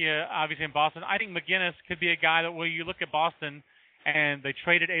 Saltalamacchia, obviously in Boston. I think McGinnis could be a guy that where you look at Boston and they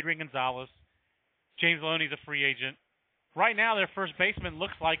traded Adrian Gonzalez. James Loney's a free agent. Right now, their first baseman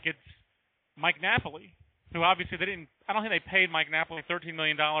looks like it's Mike Napoli, who obviously I don't think they paid Mike Napoli $13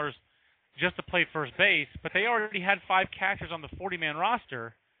 million just to play first base, but they already had 5 catchers on the 40-man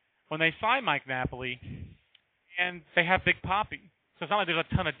roster when they signed Mike Napoli, and they have Big Papi. So it's not like there's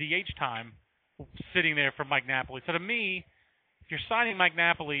a ton of DH time sitting there for Mike Napoli. So to me, if you're signing Mike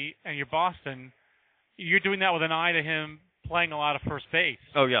Napoli and you're Boston, you're doing that with an eye to him playing a lot of first base.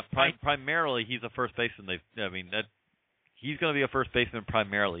 Oh yeah, primarily he's a first baseman. He's going to be a first baseman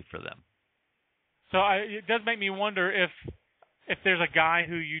primarily for them. So it does make me wonder if there's a guy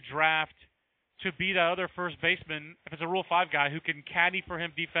who you draft to be that other first baseman, if it's a Rule 5 guy who can caddy for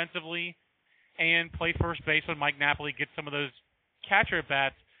him defensively and play first base when Mike Napoli gets some of those catcher at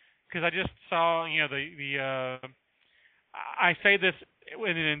bats. Because I just saw, I say this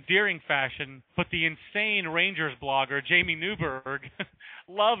in an endearing fashion, but the insane Rangers blogger, Jamie Newberg,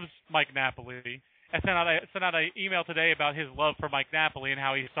 loves Mike Napoli. I sent out an email today about his love for Mike Napoli and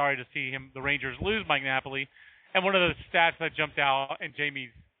how he's sorry to see the Rangers lose Mike Napoli. And one of the stats that jumped out in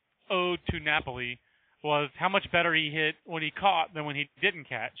Jamie's ode to Napoli was how much better he hit when he caught than when he didn't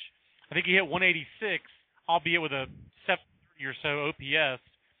catch. I think he hit 186, albeit with a 730 or so OPS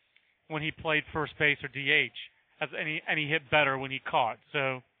when he played first base or DH, and he hit better when he caught.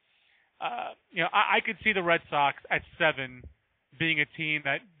 So, I could see the Red Sox at 7 being a team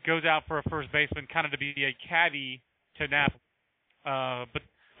that goes out for a first baseman, kind of to be a caddy to Napoli. But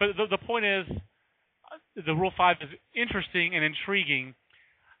the point is, the Rule 5 is interesting and intriguing.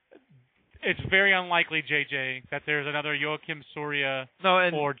 It's very unlikely, JJ, that there's another Joakim Soria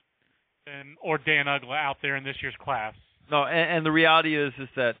or Dan Uggla out there in this year's class. No, and the reality is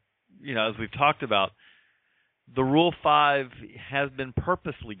that, as we've talked about, the Rule 5 has been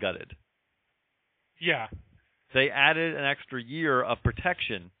purposely gutted. Yeah. They added an extra year of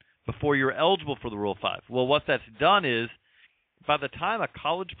protection before you're eligible for the Rule 5. Well, what that's done is, by the time a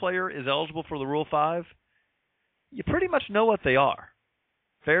college player is eligible for the Rule 5, you pretty much know what they are.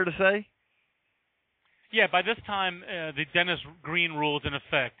 Fair to say? Yeah, by this time, the Dennis Green rule is in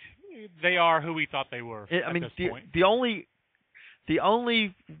effect. They are who we thought they were at this point. The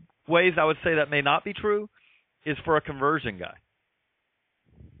only ways I would say that may not be true is for a conversion guy.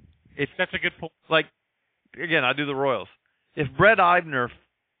 That's a good point. Like, again, I do the Royals. If Brett Eibner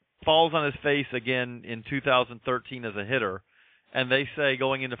falls on his face again in 2013 as a hitter, and they say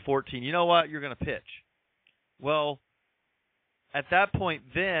going into 14, you know what, you're going to pitch. Well, at that point,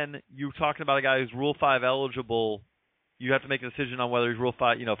 then you're talking about a guy who's Rule 5 eligible. You have to make a decision on whether he's Rule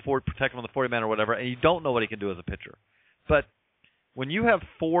 5, protect him on the 40-man or whatever, and you don't know what he can do as a pitcher. But when you have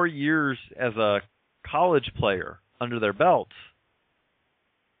 4 years as a college player under their belts,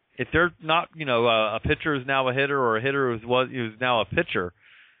 if they're not, a pitcher is now a hitter or a hitter who's now a pitcher,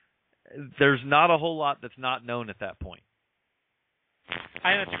 there's not a whole lot that's not known at that point.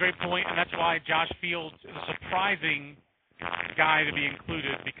 I think that's a great point, and that's why Josh Fields is a surprising guy to be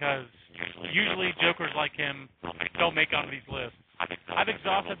included, because usually jokers like him don't make onto these lists. I've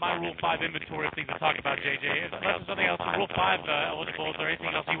exhausted my Rule 5 inventory of things to talk about, JJ. Unless there's something else Rule 5 eligible, is there anything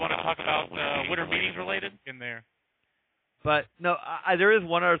else you want to talk about winter meetings related in there? But, no, there is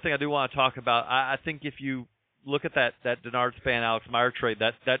one other thing I do want to talk about. I think if you look at that Denard Span Alex Meyer trade,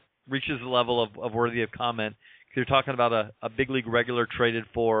 that reaches the level of worthy of comment. You're talking about a big league regular traded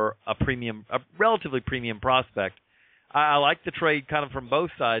for a relatively premium prospect. I like the trade kind of from both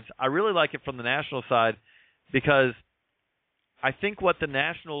sides. I really like it from the National side because I think what the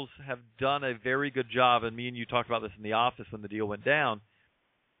Nationals have done a very good job, and me and you talked about this in the office when the deal went down,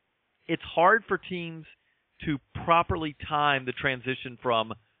 it's hard for teams to properly time the transition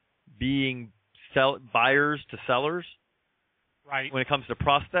from being buyers to sellers, right, when it comes to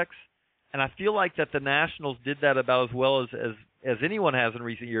prospects. And I feel like that the Nationals did that about as well as anyone has in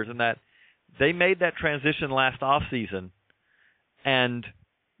recent years, in that they made that transition last offseason, and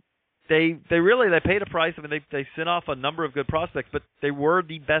they paid a price. I mean, they sent off a number of good prospects, but they were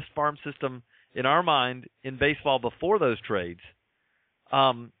the best farm system in our mind in baseball before those trades.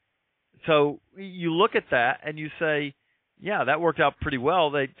 So you look at that and you say, yeah, that worked out pretty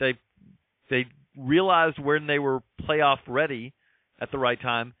well. They realized when they were playoff ready at the right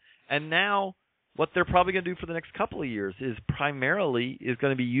time. And now what they're probably going to do for the next couple of years is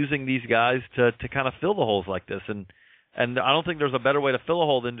going to be using these guys to kind of fill the holes like this. And I don't think there's a better way to fill a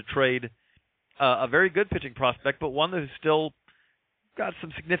hole than to trade a very good pitching prospect, but one that's still got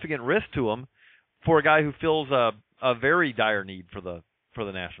some significant risk to them for a guy who fills a very dire need for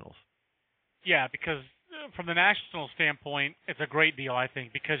the Nationals. Yeah, because from the National standpoint, it's a great deal, I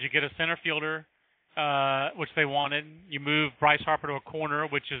think, because you get a center fielder, which they wanted. You move Bryce Harper to a corner,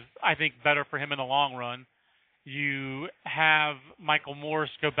 which is, I think, better for him in the long run. You have Michael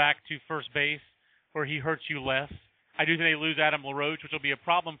Morse go back to first base, where he hurts you less. I do think they lose Adam LaRoche, which will be a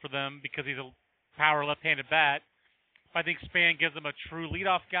problem for them because he's a power left-handed bat. I think Span gives them a true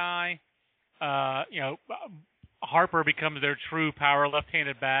leadoff guy. Harper becomes their true power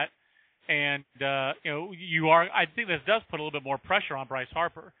left-handed bat. And, I think this does put a little bit more pressure on Bryce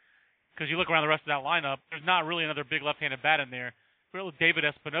Harper because you look around the rest of that lineup, there's not really another big left-handed bat in there. Really, Danny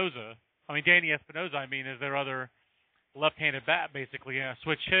Espinosa, is their other left-handed bat, basically, a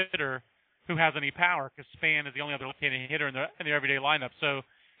switch hitter who has any power because Span is the only other left-handed hitter in their everyday lineup. So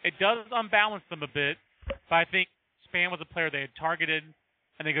it does unbalance them a bit, but I think Span was a player they had targeted,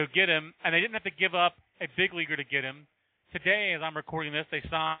 and they go get him, and they didn't have to give up a big leaguer to get him. Today, as I'm recording this, they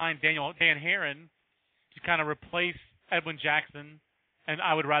signed Dan Herron to kind of replace Edwin Jackson, and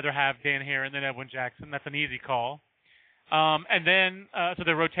I would rather have Dan Herron than Edwin Jackson. That's an easy call. And then, so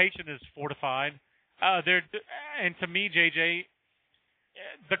their rotation is fortified. And to me, JJ,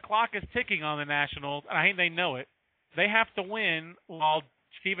 the clock is ticking on the Nationals, and I think they know it. They have to win while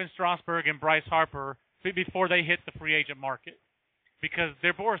Steven Strasburg and Bryce Harper before they hit the free agent market because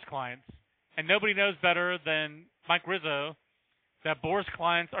they're Boras clients. And nobody knows better than Mike Rizzo that Boras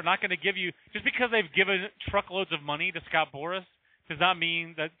clients are not going to give you – just because they've given truckloads of money to Scott Boras does not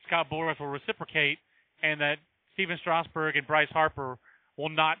mean that Scott Boras will reciprocate and that Steven Strasburg and Bryce Harper will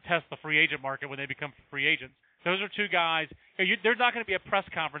not test the free agent market when they become free agents. Those are two guys – there's not going to be a press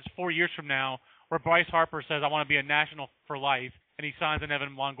conference 4 years from now where Bryce Harper says, I want to be a National for life, and he signs an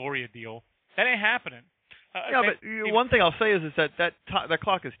Evan Longoria deal. That ain't happening. But one thing I'll say is that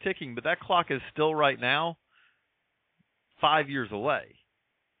clock is ticking, but that clock is still right now 5 years away.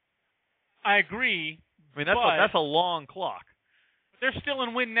 I agree. I mean, that's a long clock. They're still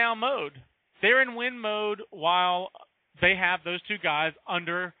in win now mode. They're in win mode while they have those two guys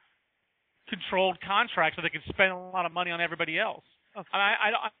under controlled contracts, so they can spend a lot of money on everybody else. Okay.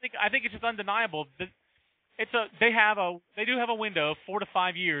 I think it's just undeniable that they do have a window of 4 to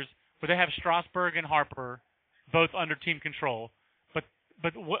 5 years where they have Strasburg and Harper both under team control. But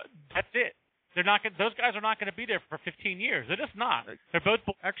that's it. Those guys are not going to be there for 15 years. They're just not. They're both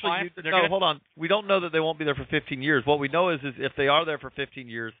actually. Hold on. We don't know that they won't be there for 15 years. What we know is if they are there for 15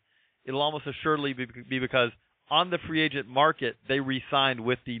 years, it'll almost assuredly be because on the free agent market they re-signed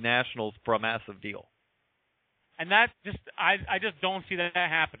with the Nationals for a massive deal. And that I just don't see that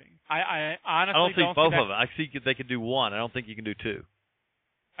happening. I honestly don't see both of them. I see they could do one. I don't think you can do two.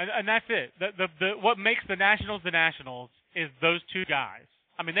 And that's it. What makes the Nationals is those two guys.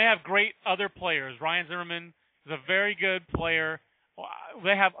 I mean, they have great other players. Ryan Zimmerman is a very good player.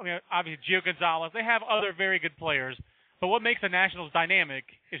 They have, obviously, Gio Gonzalez. They have other very good players. But what makes the Nationals dynamic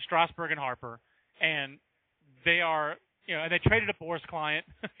is Strasburg and Harper. And they are, and they traded a Boras client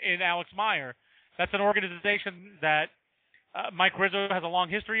in Alex Meyer. That's an organization that Mike Rizzo has a long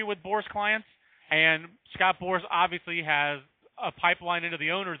history with Boras clients. And Scott Boras obviously has a pipeline into the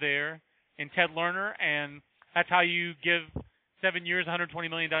owner there in Ted Lerner, and that's how you give 7 years, $120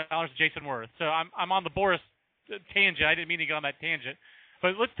 million to Jason Worth. So I'm on the Boras tangent. I didn't mean to get on that tangent.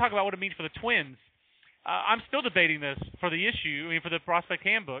 But let's talk about what it means for the Twins. I'm still debating this for the issue, for the prospect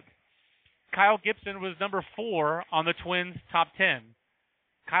handbook. Kyle Gibson was number 4 on the Twins' top 10.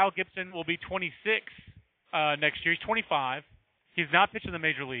 Kyle Gibson will be 26 next year. He's 25. He's not pitching in the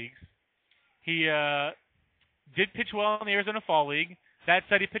major leagues. He did pitch well in the Arizona Fall League. That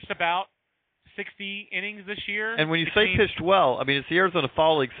said, he pitched about 60 innings this year. And when you say pitched well, it's the Arizona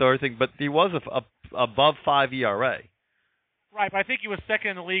Fall League, so everything, but he was above 5 ERA. Right, but I think he was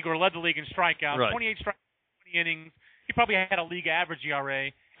second in the league or led the league in strikeouts. Right. 28 strikeouts, 20 innings. He probably had a league average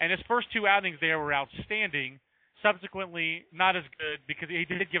ERA. And his first 2 outings there were outstanding. Subsequently, not as good because he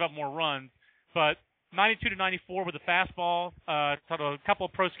did give up more runs. But 92 to 94 with the fastball. Talked to a couple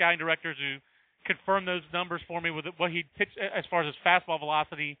of pro scouting directors who confirmed those numbers for me with what he pitched as far as his fastball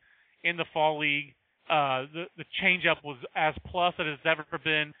velocity in the Fall League. The changeup was as plus as it's ever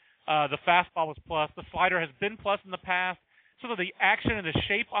been. The fastball was plus. The slider has been plus in the past. So the action and the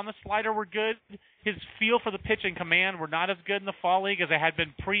shape on the slider were good. His feel for the pitch and command were not as good in the Fall League as they had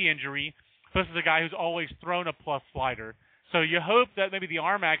been pre-injury. This is a guy who's always thrown a plus slider. So you hope that maybe the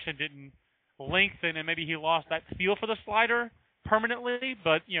arm action didn't lengthen and maybe he lost that feel for the slider permanently.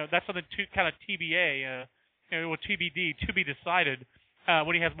 But, that's something kind of TBA, with TBD, to be decided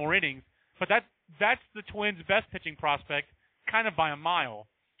when he has more innings. But that's the Twins' best pitching prospect. kind of by a mile.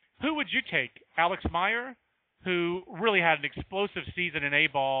 Who would you take? Alex Meyer, who really had an explosive season in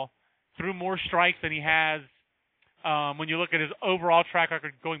A-ball, threw more strikes than he has when you look at his overall track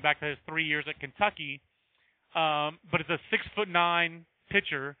record going back to his 3 years at Kentucky, but it's a 6'9"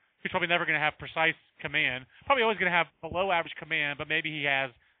 pitcher who's probably never going to have precise command. Probably always going to have below average command, but maybe he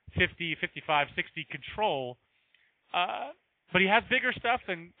has 50, 55, 60 control. But he has bigger stuff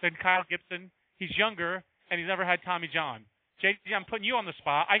than Kyle Gibson. He's younger, and he's never had Tommy John. JJ, I'm putting you on the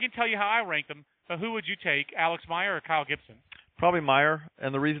spot. I can tell you how I rank them, but who would you take, Alex Meyer or Kyle Gibson? Probably Meyer,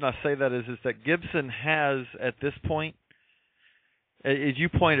 and the reason I say that is that Gibson has, at this point, as you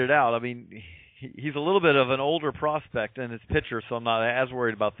pointed out, I mean, he's a little bit of an older prospect and his pitcher, so I'm not as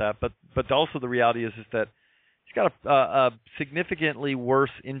worried about that. But also the reality is that he's got a significantly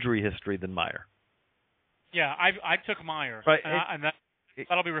worse injury history than Meyer. Yeah, I took Meyer, right, and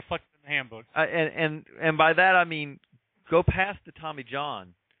that'll be reflected in the handbook. And by that I mean go past the Tommy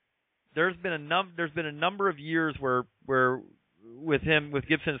John. There's been a number of years where with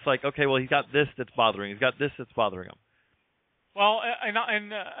Gibson, it's like, okay, well, he's got this that's bothering him. He's got this that's bothering him. Well,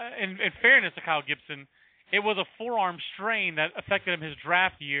 in fairness to Kyle Gibson, it was a forearm strain that affected him his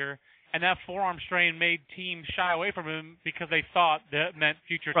draft year, and that forearm strain made teams shy away from him because they thought that meant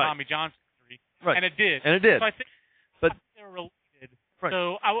future Tommy John surgery. Right. And it did. So I think they were related. Right.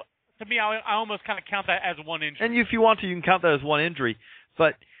 So to me, I almost kind of count that as one injury. And if you want to, you can count that as one injury.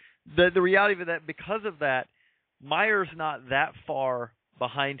 But the reality of that, because of that, Meyer's not that far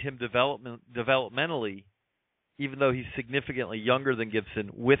behind him developmentally, even though he's significantly younger than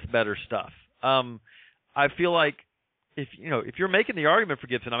Gibson with better stuff. I feel like if you're making the argument for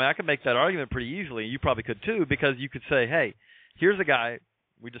Gibson, I mean, I can make that argument pretty easily. You probably could too, because you could say, hey, here's a guy.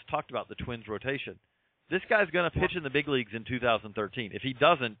 We just talked about the Twins rotation. This guy's going to pitch in the big leagues in 2013. If he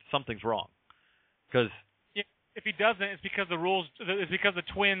doesn't, something's wrong. Because if he doesn't, it's because the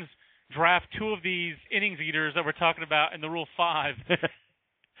Twins draft two of these innings eaters that we're talking about in the Rule 5,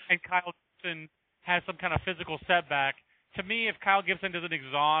 and Kyle Gibson has some kind of physical setback. To me, if Kyle Gibson doesn't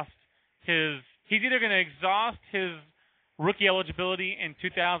exhaust he's either going to exhaust his rookie eligibility in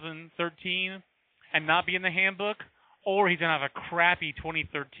 2013 and not be in the handbook, or he's going to have a crappy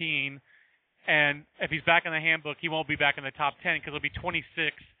 2013, and if he's back in the handbook, he won't be back in the top 10 because he'll be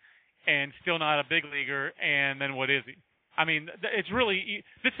 26 and still not a big leaguer, and then what is he? I mean, it's really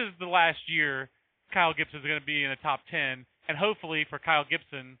 – this is the last year Kyle Gibson is going to be in the top 10, and hopefully for Kyle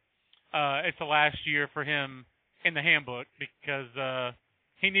Gibson, it's the last year for him in the handbook because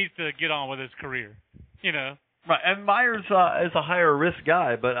he needs to get on with his career, you know. Right, and Myers is a higher risk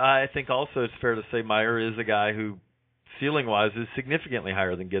guy, but I think also it's fair to say Meyer is a guy who, ceiling-wise, is significantly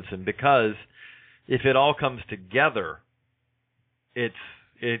higher than Gibson because if it all comes together, it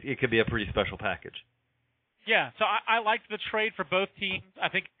could be a pretty special package. Yeah, so I liked the trade for both teams. I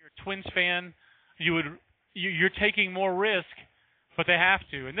think if you're a Twins fan, you're taking more risk, but they have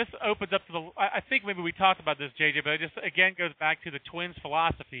to. And this opens up to I think maybe we talked about this, JJ, but it just again goes back to the Twins'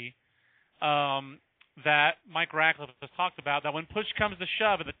 philosophy that Mike Ratcliffe has talked about, that when push comes to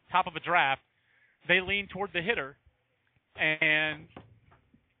shove at the top of a draft, they lean toward the hitter. And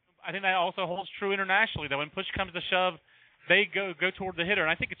I think that also holds true internationally, that when push comes to shove, they go toward the hitter.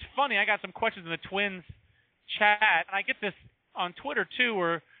 And I think it's funny, I got some questions in the Twins chat, and I get this on Twitter too,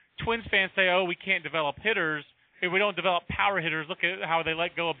 where Twins fans say, oh, we can't develop hitters. If we don't develop power hitters, look at how they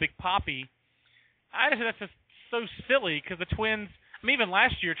let go of Big Papi. I just think that's just so silly because the Twins, I mean, even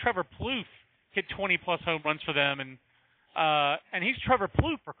last year, Trevor Plouffe hit 20-plus home runs for them, and he's Trevor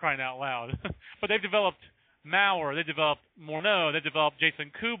Plouffe for crying out loud. But they've developed Mauer, they developed Morneau, they developed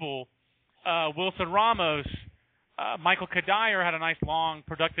Jason Kubel, Wilson Ramos, Michael Kadire had a nice, long,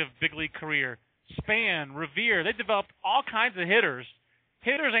 productive big league career. Span, Revere, they developed all kinds of hitters.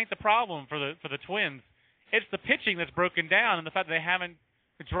 Hitters ain't the problem for the Twins. It's the pitching that's broken down, and the fact that they haven't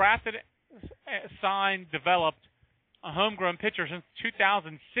drafted, signed, developed a homegrown pitcher since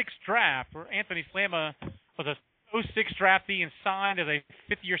 2006 draft, where Anthony Slamma was a 06 draftee and signed as a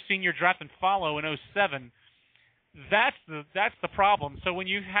fifth-year senior draft and follow in 07. That's the problem. So when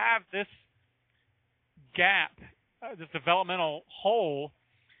you have this gap, this developmental hole,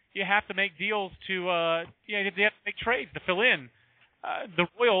 you have to make deals you have to make trades to fill in. The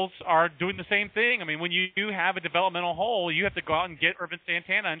Royals are doing the same thing. I mean, when you have a developmental hole, you have to go out and get Irvin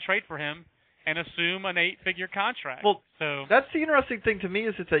Santana and trade for him and assume an 8-figure contract. Well, so that's the interesting thing to me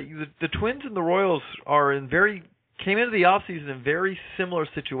is that the Twins and the Royals came into the offseason in very similar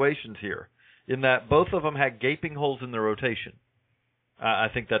situations here, in that both of them had gaping holes in their rotation. I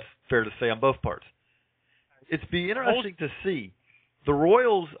think that's fair to say on both parts. It'd be interesting to see. The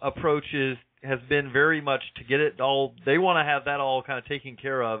Royals' approach is has been very much to get it all. They want to have that all kind of taken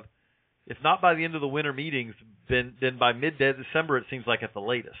care of, if not by the end of the winter meetings, then by mid-December, it seems like at the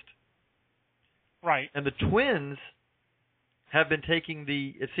latest. Right. And the Twins have been taking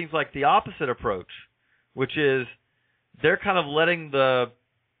it seems like the opposite approach, which is they're kind of letting the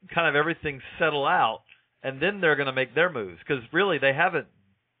kind of everything settle out, and then they're going to make their moves, because really they haven't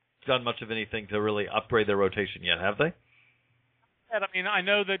done much of anything to really upgrade their rotation yet, have they? I mean, I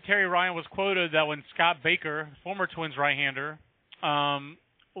know that Terry Ryan was quoted that when Scott Baker, former Twins right-hander,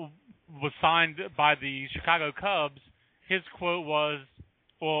 was signed by the Chicago Cubs, his quote was,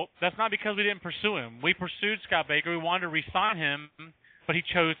 well, that's not because we didn't pursue him. We pursued Scott Baker. We wanted to re-sign him, but he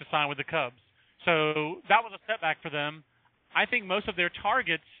chose to sign with the Cubs. So that was a setback for them. I think most of their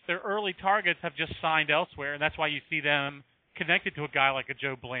targets, their early targets, have just signed elsewhere, and that's why you see them connected to a guy like a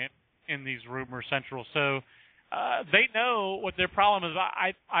Joe Blant in these rumor central. So they know what their problem is.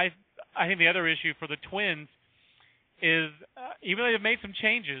 I think the other issue for the Twins is even though they've made some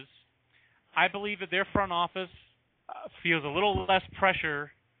changes, I believe that their front office feels a little less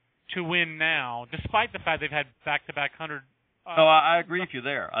pressure to win now, despite the fact they've had back-to-back 100. No, I agree with you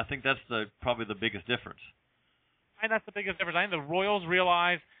there. I think that's probably the biggest difference. And that's the biggest difference. I think the Royals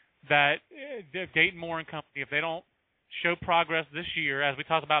realize that Dayton Moore and company, if they don't show progress this year, as we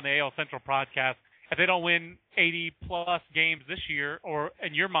talked about in the AL Central podcast, if they don't win 80-plus games this year, or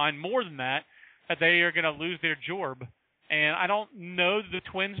in your mind more than that they are going to lose their job. And I don't know that the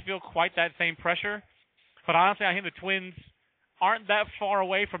Twins feel quite that same pressure. But honestly, I think the Twins aren't that far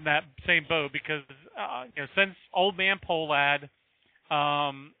away from that same boat because since old man Pohlad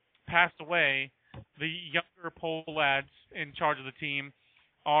passed away, the younger Pohlads in charge of the team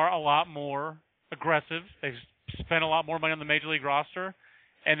are a lot more aggressive. They've spent a lot more money on the Major League roster,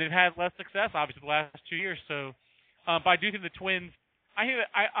 and they've had less success, obviously, the last 2 years. So, but I do think the Twins –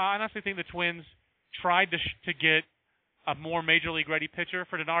 I honestly think the Twins tried to get a more Major League ready pitcher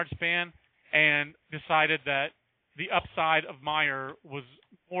for Denard Span, and decided that the upside of Meyer was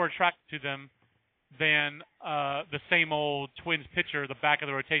more attractive to them than the same old Twins pitcher, the back of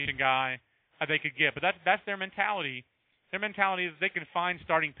the rotation guy they could get. But that's their mentality. Their mentality is they can find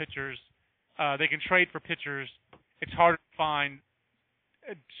starting pitchers. They can trade for pitchers. It's hard to find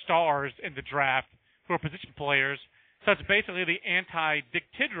stars in the draft who are position players. So it's basically the anti-Dick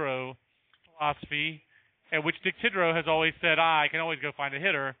Tidrow philosophy, at which Dick Tidrow has always said, I can always go find a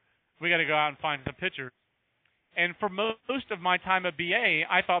hitter. We got to go out and find some pitchers. And for most of my time at BA,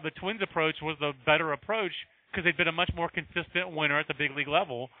 I thought the Twins' approach was the better approach because they'd been a much more consistent winner at the big league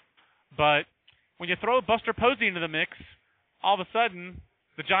level. But when you throw Buster Posey into the mix, all of a sudden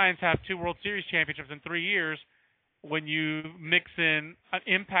the Giants have 2 World Series championships in 3 years. When you mix in an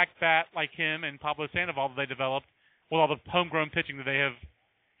impact bat like him and Pablo Sandoval that they developed with all the homegrown pitching that they have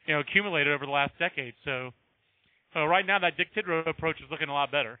accumulated over the last decade. So right now that Dick Tidrow approach is looking a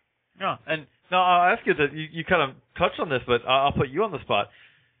lot better. Yeah, and now I'll ask you that you kind of touched on this, but I'll put you on the spot.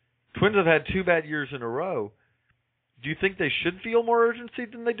 Twins have had 2 bad years in a row. Do you think they should feel more urgency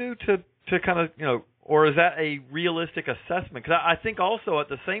than they do to kind of, or is that a realistic assessment? Because I think also at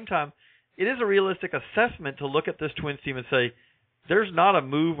the same time, it is a realistic assessment to look at this Twins team and say, there's not a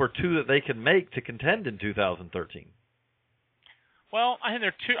move or two that they can make to contend in 2013. Well, I think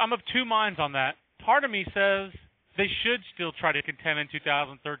I'm of 2 minds on that. Part of me says they should still try to contend in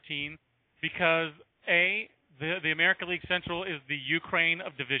 2013 because, A, the American League Central is the Ukraine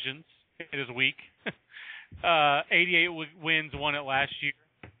of divisions. It is weak. 88 wins, won it last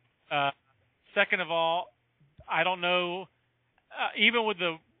year. Second of all, I don't know, even with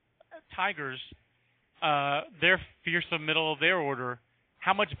the Tigers, their fearsome middle of their order,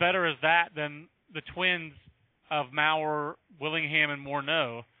 how much better is that than the Twins of Mauer, Willingham, and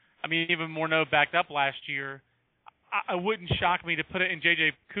Morneau? I mean, even Morneau backed up last year. It wouldn't shock me to put it in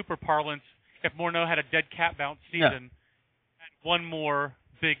J.J. Cooper parlance if Morneau had a dead cat bounce season and one more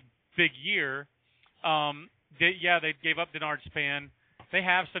big year. They gave up Denard Span. They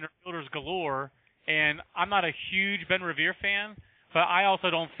have center fielders galore, and I'm not a huge Ben Revere fan, but I also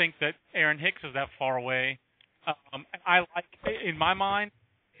don't think that Aaron Hicks is that far away. In my mind,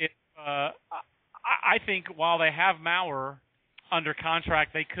 I think while they have Mauer under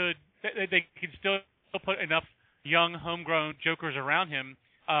contract, they could still put enough young homegrown jokers around him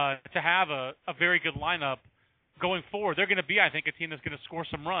to have a very good lineup going forward. They're going to be, I think, a team that's going to score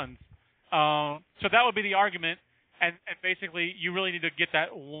some runs. So that would be the argument, and basically you really need to get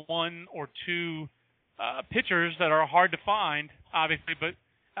that 1 or 2 pitchers that are hard to find, obviously, but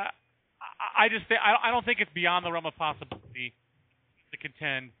I don't think it's beyond the realm of possibility to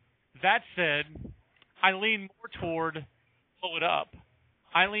contend. That said, I lean more toward blow it up.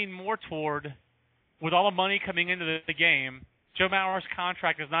 I lean more toward, with all the money coming into the game, Joe Mauer's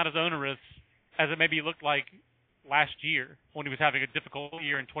contract is not as onerous as it maybe looked like last year when he was having a difficult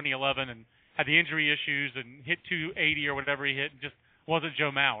year in 2011 and had the injury issues and hit 280 or whatever he hit and just wasn't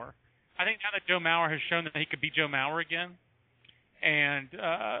Joe Mauer. I think now that Joe Mauer has shown that he could be Joe Mauer again, and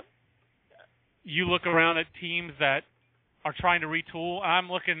you look around at teams that are trying to retool. I'm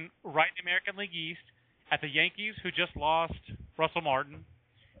looking right in the American League East at the Yankees, who just lost Russell Martin,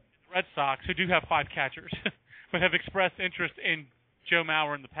 the Red Sox, who do have 5 catchers, but have expressed interest in Joe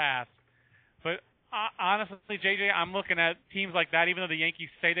Mauer in the past. But honestly, JJ, I'm looking at teams like that, even though the Yankees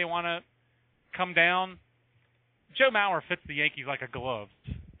say they want to come down. Joe Mauer fits the Yankees like a glove.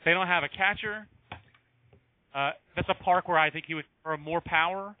 They don't have a catcher. That's a park where I think he would throw more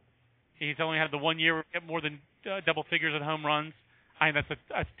power. He's only had the 1 year where he hit more than double figures in home runs. I think that's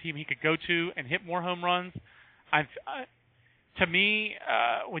a team he could go to and hit more home runs. To me,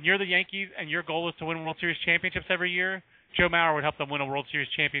 when you're the Yankees and your goal is to win World Series championships every year, Joe Mauer would help them win a World Series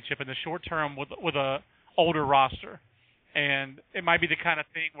championship in the short term with a older roster. And it might be the kind of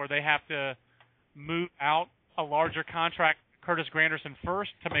thing where they have to move out a larger contract, Curtis Granderson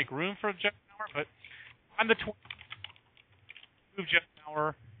first, to make room for Joe Mauer. But I'm the move Joe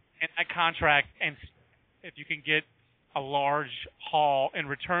Mauer and that contract, and if you can get a large haul in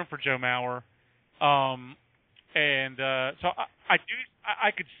return for Joe Mauer. So I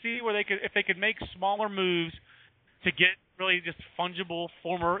could see where if they could make smaller moves to get really just fungible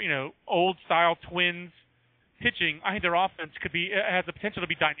former, old style Twins pitching. I think their offense has the potential to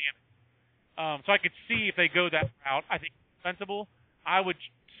be dynamic. So I could see if they go that route. I think it's sensible. I would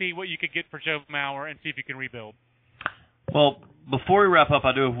see what you could get for Joe Mauer and see if you can rebuild. Well, before we wrap up,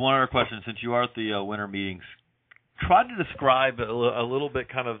 I do have one other question. Since you are at the winter meetings, try to describe a little bit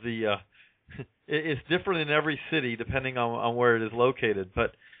kind of the it's different in every city depending on where it is located.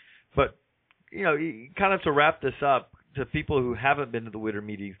 But kind of to wrap this up, to people who haven't been to the winter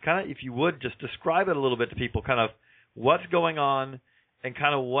meetings, kind of, if you would, just describe it a little bit to people, kind of what's going on and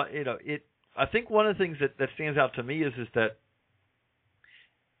kind of what, I think one of the things that stands out to me is that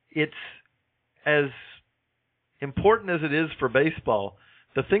it's as important as it is for baseball.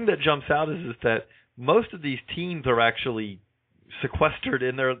 The thing that jumps out is that most of these teams are actually sequestered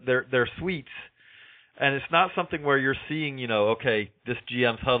in their suites, and it's not something where you're seeing, okay, this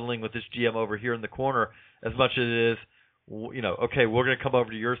GM's huddling with this GM over here in the corner, as much as it is, okay, we're going to come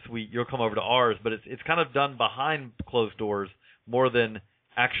over to your suite, you'll come over to ours, but it's kind of done behind closed doors more than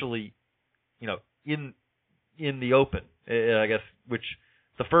actually, in the open, I guess. Which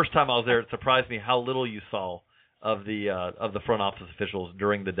the first time I was there, it surprised me how little you saw of the front office officials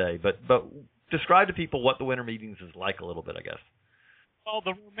during the day. But describe to people what the winter meetings is like a little bit, I guess. Well,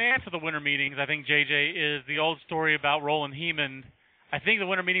 the romance of the winter meetings, I think, JJ, is the old story about Roland Heeman. I think the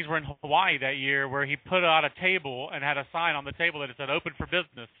winter meetings were in Hawaii that year, where he put out a table and had a sign on the table that it said "Open for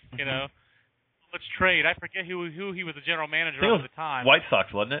Business." Let's trade. I forget who he was the general manager of at the time. White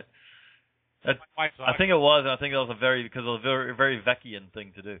Sox, wasn't it? White Sox. I think it was. I think it was a very very Vecchian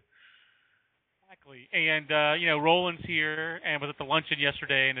thing to do. Exactly. And Roland's here and was at the luncheon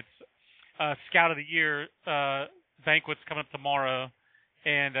yesterday, and it's Scout of the Year banquet's coming up tomorrow,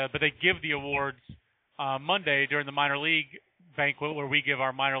 and but they give the awards Monday during the minor league banquet, where we give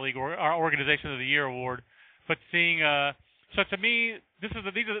our minor league our Organization of the Year award. But seeing so to me, so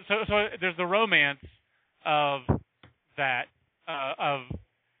there's the romance of that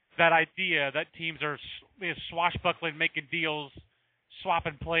idea that teams are swashbuckling, making deals,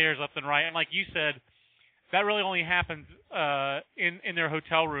 swapping players left and right, and like you said, that really only happens in their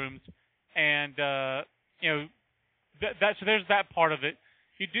hotel rooms, and so there's that part of it.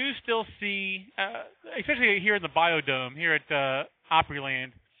 You do still see, especially here in the Biodome, here at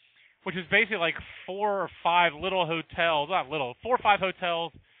Opryland, which is basically like 4 or 5 little hotels, 4 or 5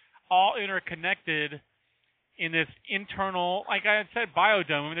 hotels, all interconnected in this internal, like I said,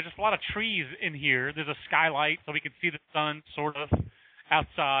 Biodome. I mean, there's just a lot of trees in here. There's a skylight, so we can see the sun, sort of,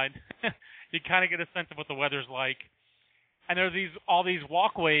 outside. You kind of get a sense of what the weather's like. And there's all these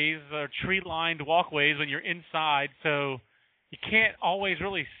walkways, tree-lined walkways when you're inside, so you can't always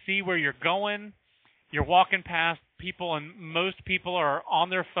really see where you're going. You're walking past people, and most people are on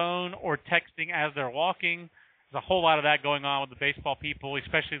their phone or texting as they're walking. There's a whole lot of that going on with the baseball people,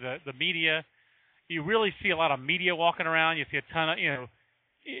 especially the media. You really see a lot of media walking around. You see a ton of,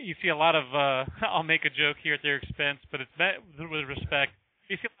 you see a lot of, I'll make a joke here at their expense, but it's meant with respect.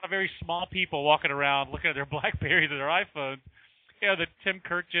 You see a lot of very small people walking around looking at their BlackBerries or their iPhones. The Tim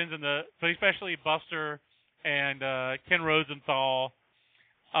Kirkjians but especially Buster and Ken Rosenthal,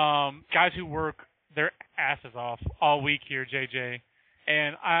 guys who work their asses off all week here, JJ.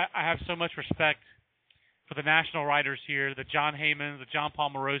 And I have so much respect for the national writers here, the John Heymans, the John Paul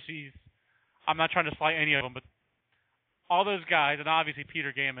Morosis. I'm not trying to slight any of them, but all those guys, and obviously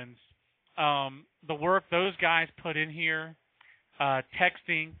Peter Gammons, the work those guys put in here,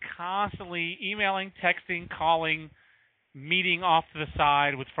 texting, constantly emailing, texting, calling, meeting off to the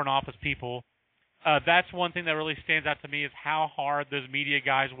side with front office people. That's one thing that really stands out to me is how hard those media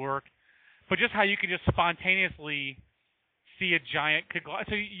guys work, but just how you can just spontaneously see a giant conglomerate.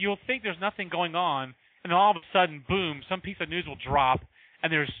 So you'll think there's nothing going on, and then all of a sudden, boom, some piece of news will drop,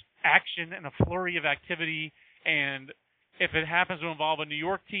 and there's action and a flurry of activity, and if it happens to involve a New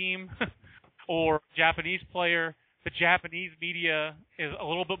York team or Japanese player, the Japanese media is a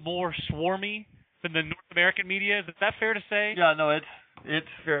little bit more swarmy than the North American media. Is that fair to say? Yeah, no, it's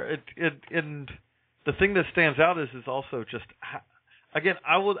fair. And the thing that stands out is also just again,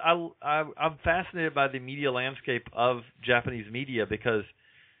 I'm fascinated by the media landscape of Japanese media because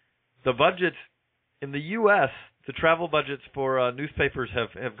the budgets in the U.S., the travel budgets for newspapers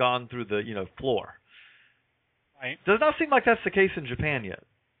have gone through the floor. Right. Does not seem like that's the case in Japan yet.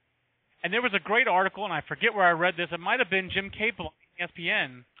 And there was a great article, and I forget where I read this. It might have been Jim Capel on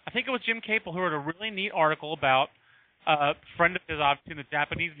ESPN. I think it was Jim Capel who wrote a really neat article about a friend of his, obviously, in the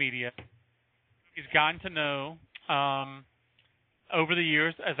Japanese media. He's gotten to know over the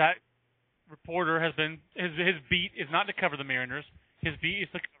years, as that reporter has been, his beat is not to cover the Mariners. His beat is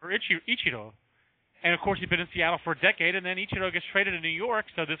to cover Ichiro. And, of course, he's been in Seattle for a decade, and then Ichiro gets traded to New York,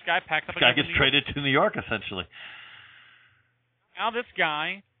 so this guy packs up. This guy gets traded to New York, essentially. Now this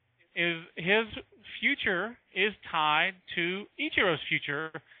guy, his future is tied to Ichiro's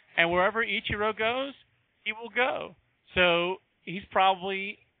future, and wherever Ichiro goes, he will go. So he's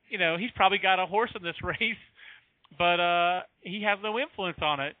probably got a horse in this race, but he has no influence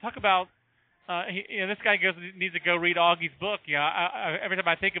on it. Talk about this guy needs to go read Augie's book. Every time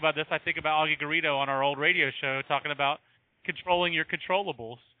I think about this, I think about Augie Garrido on our old radio show talking about controlling your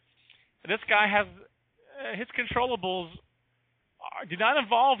controllables. This guy has his controllables do not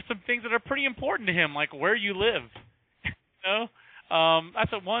involve some things that are pretty important to him, like where you live.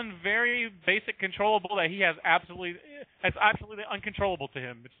 That's one very basic controllable that he has absolutely uncontrollable to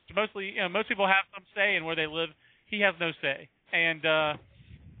him. It's mostly, most people have some say in where they live. He has no say. And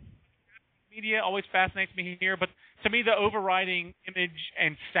media always fascinates me here, but to me the overriding image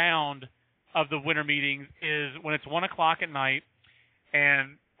and sound of the winter meetings is when it's 1 o'clock at night,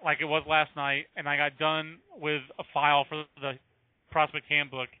 and like it was last night, and I got done with a file for the Prospect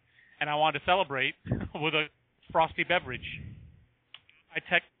Handbook, and I wanted to celebrate with a frosty beverage. I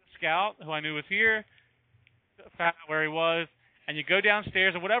texted the scout, who I knew was here, found out where he was, and you go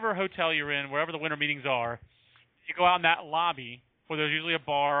downstairs at whatever hotel you're in, wherever the winter meetings are, you go out in that lobby where there's usually a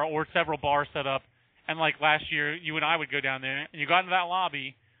bar or several bars set up, and like last year, you and I would go down there, and you go into that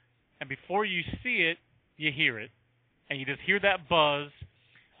lobby, and before you see it, you hear it. And you just hear that buzz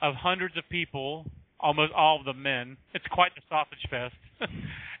of hundreds of people, almost all of them men. It's quite the sausage fest.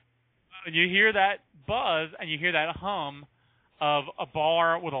 And you hear that buzz, and you hear that hum of a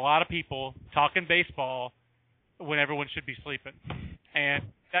bar with a lot of people talking baseball when everyone should be sleeping. And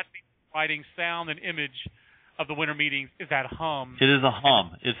that's the providing sound and image of the winter meetings is that hum. It is a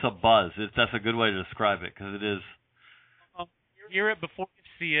hum. It's a buzz. That's a good way to describe it because it is. You hear it before you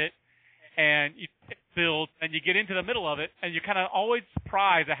see it, and it builds, and you get into the middle of it, and you're kind of always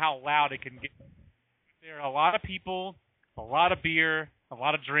surprised at how loud it can get. There are a lot of people, a lot of beer, a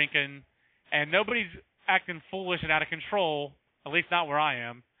lot of drinking, and nobody's acting foolish and out of control, at least not where I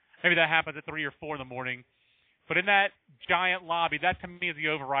am. Maybe that happens at 3 or 4 in the morning. But in that giant lobby, that to me is the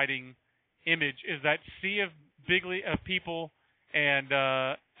overriding image, is that sea of people and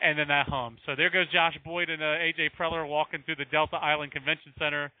then that hum. So there goes Josh Boyd and A.J. Preller walking through the Delta Island Convention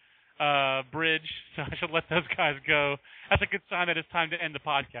Center bridge. So I should let those guys go. That's a good sign that it's time to end the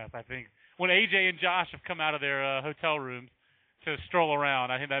podcast, I think. When A.J. and Josh have come out of their hotel rooms to stroll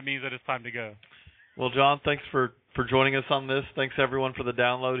around, I think that means that it's time to go. Well, John, thanks for joining us on this. Thanks, everyone, for the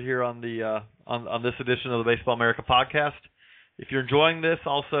download here on the on this edition of the Baseball America podcast. If you're enjoying this,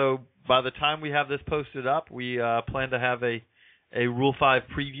 also, by the time we have this posted up, we plan to have a Rule 5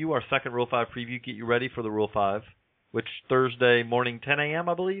 preview, our second Rule 5 preview, get you ready for the Rule 5, which Thursday morning, 10 a.m.,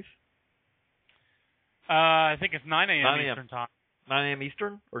 I believe? I think it's 9 a.m. Eastern time. 9 a.m.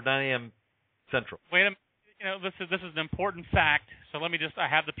 Eastern or 9 a.m. Central? Wait a minute. This is an important fact, so let me I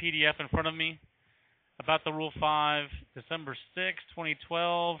have the PDF in front of me about the Rule 5, December 6,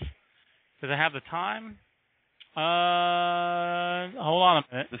 2012. Does it have the time? Hold on a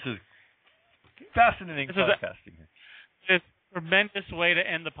minute. This is fascinating podcasting. It's a tremendous way to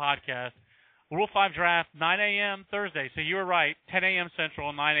end the podcast. Rule 5 draft, 9 a.m. Thursday. So you were right, 10 a.m.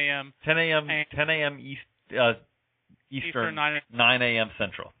 Central, 9 a.m. 10 a.m. Eastern, 9 a.m.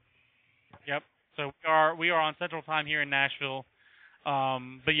 Central. Yep. So we are on Central Time here in Nashville.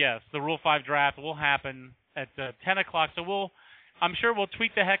 But yes, the Rule 5 draft will happen at 10 o'clock. So I'm sure we'll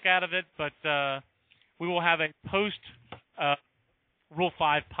tweet the heck out of it, but we will have a post Rule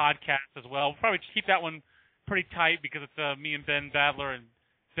 5 podcast as well. We'll probably keep that one pretty tight because it's me and Ben Badler, and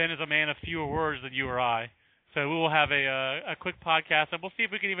Ben is a man of fewer words than you or I. So we will have a quick podcast, and we'll see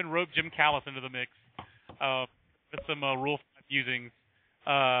if we can even rope Jim Callis into the mix with some Rule 5 musings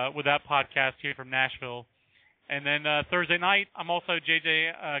with that podcast here from Nashville. And then Thursday night, I'm also,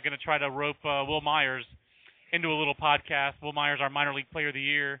 JJ, going to try to rope Will Myers into a little podcast. Will Myers, our minor league player of the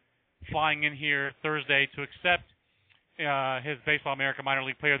year, flying in here Thursday to accept his Baseball America Minor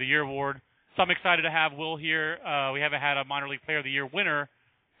League Player of the Year award. So I'm excited to have Will here. We haven't had a Minor League Player of the Year winner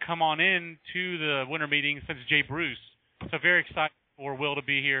come on in to the winter meeting since Jay Bruce. So very excited for Will to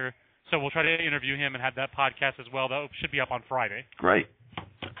be here. So we'll try to interview him and have that podcast as well. That should be up on Friday. Great.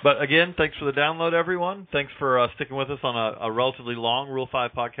 But again, thanks for the download, everyone. Thanks for sticking with us on a relatively long Rule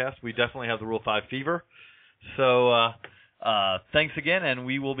 5 podcast. We definitely have the Rule 5 fever. So thanks again, and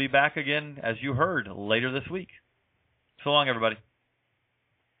we will be back again, as you heard, later this week. So long, everybody.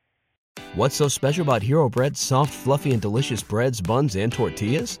 What's so special about Hero Bread's soft, fluffy, and delicious breads, buns, and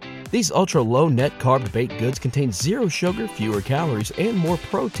tortillas? These ultra-low net-carb baked goods contain zero sugar, fewer calories, and more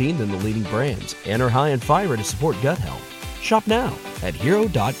protein than the leading brands, and are high in fiber to support gut health. Shop now at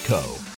Hero.co.